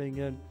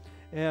giving,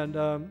 and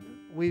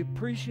we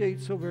appreciate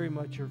so very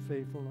much your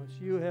faithfulness.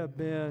 You have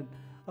been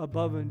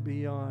above and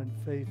beyond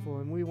faithful,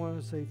 and we want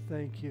to say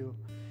thank you.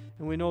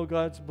 And we know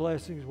God's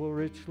blessings will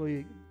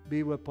richly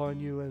be upon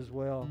you as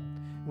well.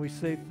 We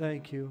say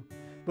thank you.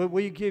 But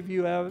we give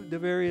you the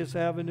various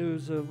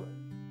avenues of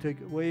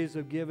ways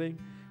of giving.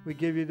 We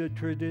give you the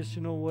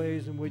traditional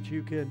ways in which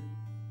you can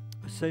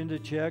send a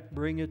check,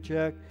 bring a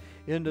check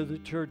into the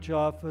church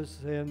office,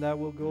 and that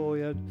will go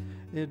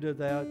into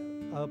that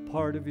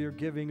part of your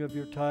giving of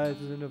your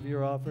tithes and of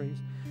your offerings.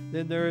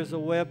 Then there is a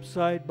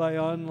website by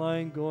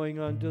online going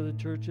onto the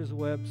church's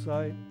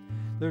website.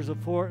 There's the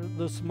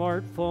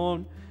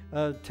smartphone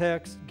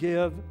text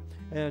give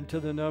and to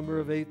the number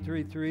of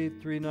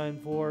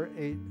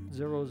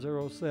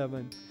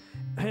 833-394-8007.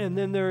 And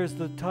then there is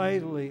the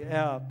Tidely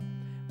app.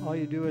 All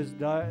you do is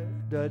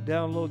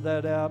download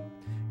that app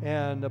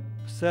and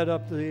set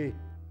up the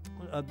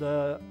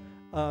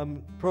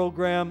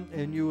program,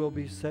 and you will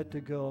be set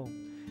to go.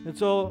 And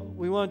so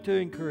we want to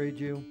encourage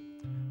you.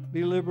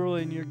 Be liberal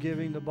in your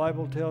giving. The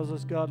Bible tells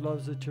us God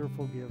loves a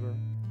cheerful giver.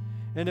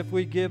 And if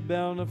we give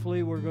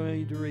bountifully, we're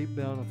going to reap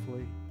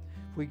bountifully.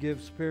 If we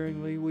give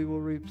sparingly, we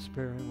will reap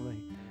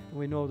sparingly. And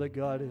we know that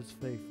God is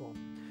faithful.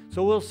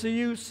 So we'll see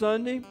you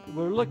Sunday.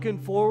 We're looking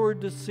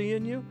forward to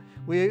seeing you.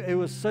 It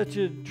was such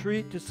a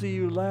treat to see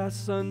you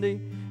last Sunday,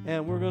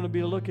 and we're going to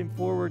be looking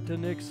forward to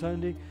next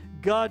Sunday.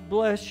 God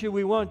bless you.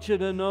 We want you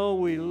to know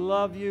we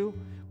love you.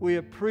 We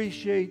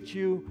appreciate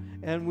you,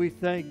 and we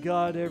thank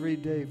God every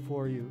day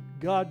for you.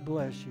 God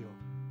bless you.